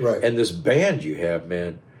out. Right. And this band you have,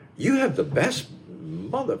 man, you have the best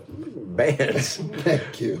mother bands.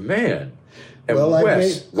 Thank you. Man. And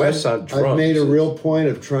Wes on drums. I've made a real point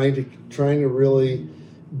of trying to really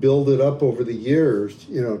build it up over the years,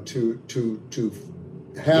 to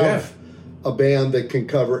have a band that can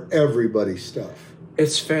cover everybody's stuff.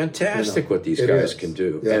 It's fantastic what these guys can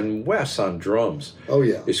do. Yeah. And Wes on drums. Oh,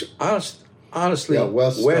 yeah. Honestly,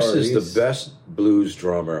 Wes is the best blues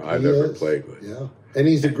drummer I've ever played with. Yeah. And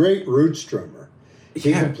he's a great roots drummer.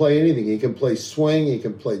 He can play anything. He can play swing. He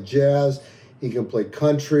can play jazz. He can play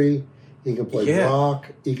country. He can play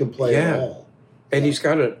rock. He can play it all. And he's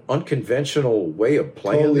got an unconventional way of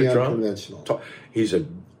playing the drum. Unconventional. He's a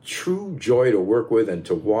true joy to work with and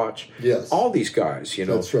to watch. Yes. All these guys,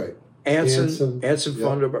 That's right. Anson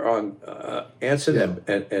Funderburg, Anson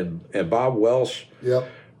and Bob Welsh. Yep.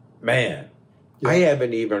 Man, I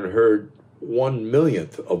haven't even heard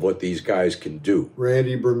 1/1,000,000th of what these guys can do.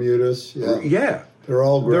 Randy Bermudez. Yeah. They're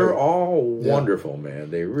all great. They're all wonderful,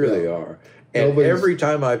 man. They really are. And every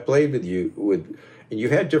time I played with you, and you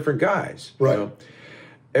had different guys, right?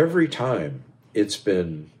 Every time it's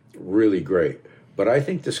been really great. But I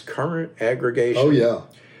think this current aggregation,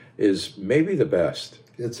 is maybe the best.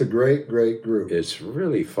 It's a great, great group. It's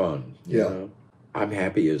really fun. Yeah, I'm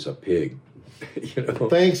happy as a pig.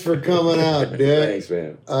 Thanks for coming out, Dick. Thanks,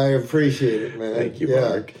 man. I appreciate it, man. Thank you,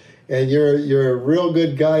 Mark. And you're a real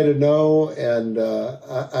good guy to know, and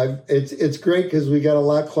it's great because we got a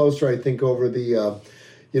lot closer, I think, over the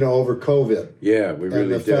over COVID. Yeah, we really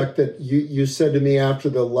did. And the fact that you said to me after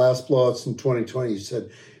the last blowouts in 2020, you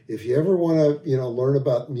said, if you ever want to learn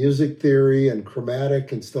about music theory and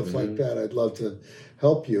chromatic and stuff like that, I'd love to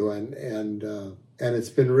help you. And it's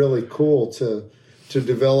been really cool to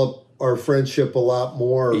develop our friendship a lot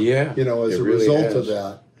more. Yeah, as a result of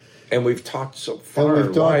that. And we've talked so far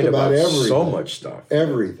and wide about so much stuff.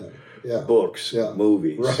 Everything. Yeah. Books,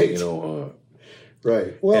 movies,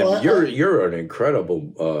 Right. Well, and you're an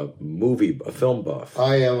incredible film buff.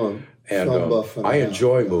 I am a film buff. I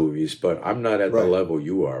enjoy movies, but I'm not at the level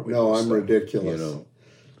you are. No, I'm ridiculous. You know,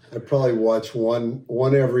 I probably watch one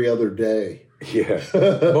every other day. Yeah.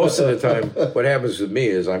 Most of the time, what happens with me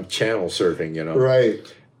is I'm channel surfing. You know. Right.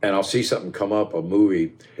 And I'll see something come up, a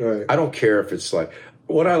movie. Right. I don't care if it's like.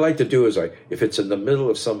 What I like to do is if it's in the middle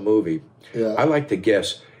of some movie, I like to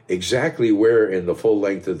guess exactly where in the full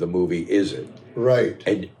length of the movie is it. Right.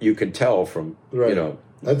 And you can tell from, you know.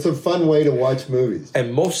 That's a fun way to watch movies.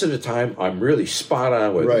 And most of the time, I'm really spot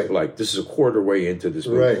on with it. Like, this is a quarter way into this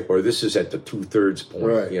movie. Or this is at the 2/3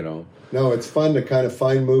 point, you know. No, it's fun to kind of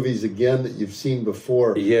find movies again that you've seen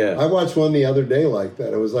before. Yeah. I watched one the other day like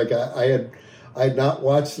that. It was like I had not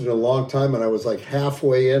watched it in a long time, and I was like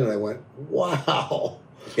halfway in, and I went, wow.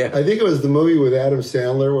 Yeah. I think it was the movie with Adam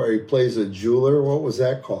Sandler where he plays a jeweler. What was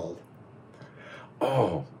that called?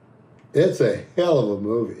 Oh. It's a hell of a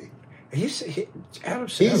movie. Adam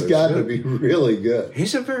Sandler. He's got to be really good.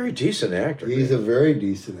 He's a very decent actor. He's a very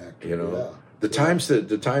decent actor. You know, the times that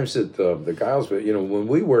the guys, you know, when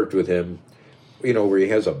we worked with him, you know, where he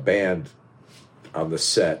has a band on the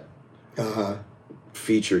set,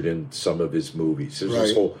 featured in some of his movies. There's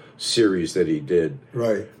this whole series that he did,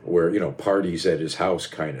 where, you know, parties at his house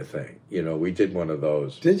kind of thing. You know, we did one of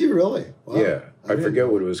those. Did you really? Wow. Yeah, I forget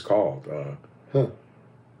what it was called. I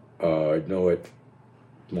know it.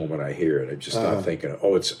 The moment I hear it, I'm just not thinking.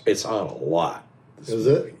 Oh, it's on a lot. Is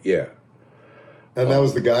it? Yeah. And that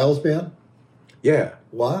was the Giles Band? Yeah.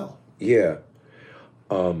 Wow. Yeah.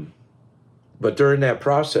 But during that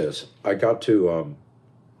process, I got to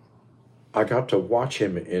watch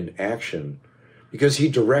him in action because he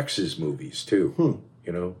directs his movies too.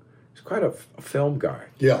 You know, he's quite a film guy.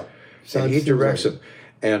 Yeah. And he directs them.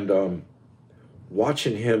 And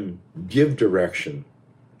watching him give direction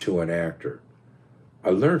to an actor, I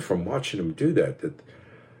learned from watching him do that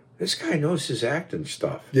this guy knows his acting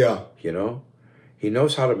stuff. Yeah. You know? He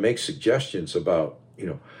knows how to make suggestions about, you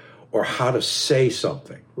know, or how to say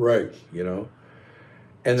something. Right. You know?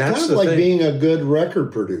 And that's kind of like being a good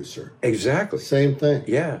record producer. Exactly. Same thing.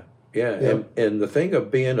 Yeah. And the thing of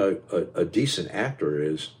being a decent actor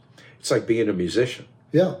is it's like being a musician.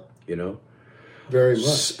 Yeah. You know? Very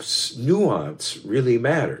much. Nuance really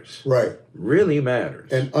matters. Right. Really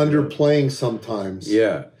matters. And underplaying sometimes.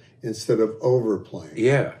 Yeah. Instead of overplaying.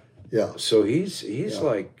 Yeah. Yeah. So he's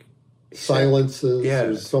like... Silences. Yeah.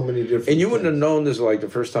 There's so many different And you wouldn't have known this, like, the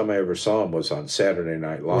first time I ever saw him was on Saturday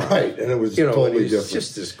Night Live. Right. And it was totally different. He's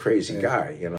just this crazy guy, you know.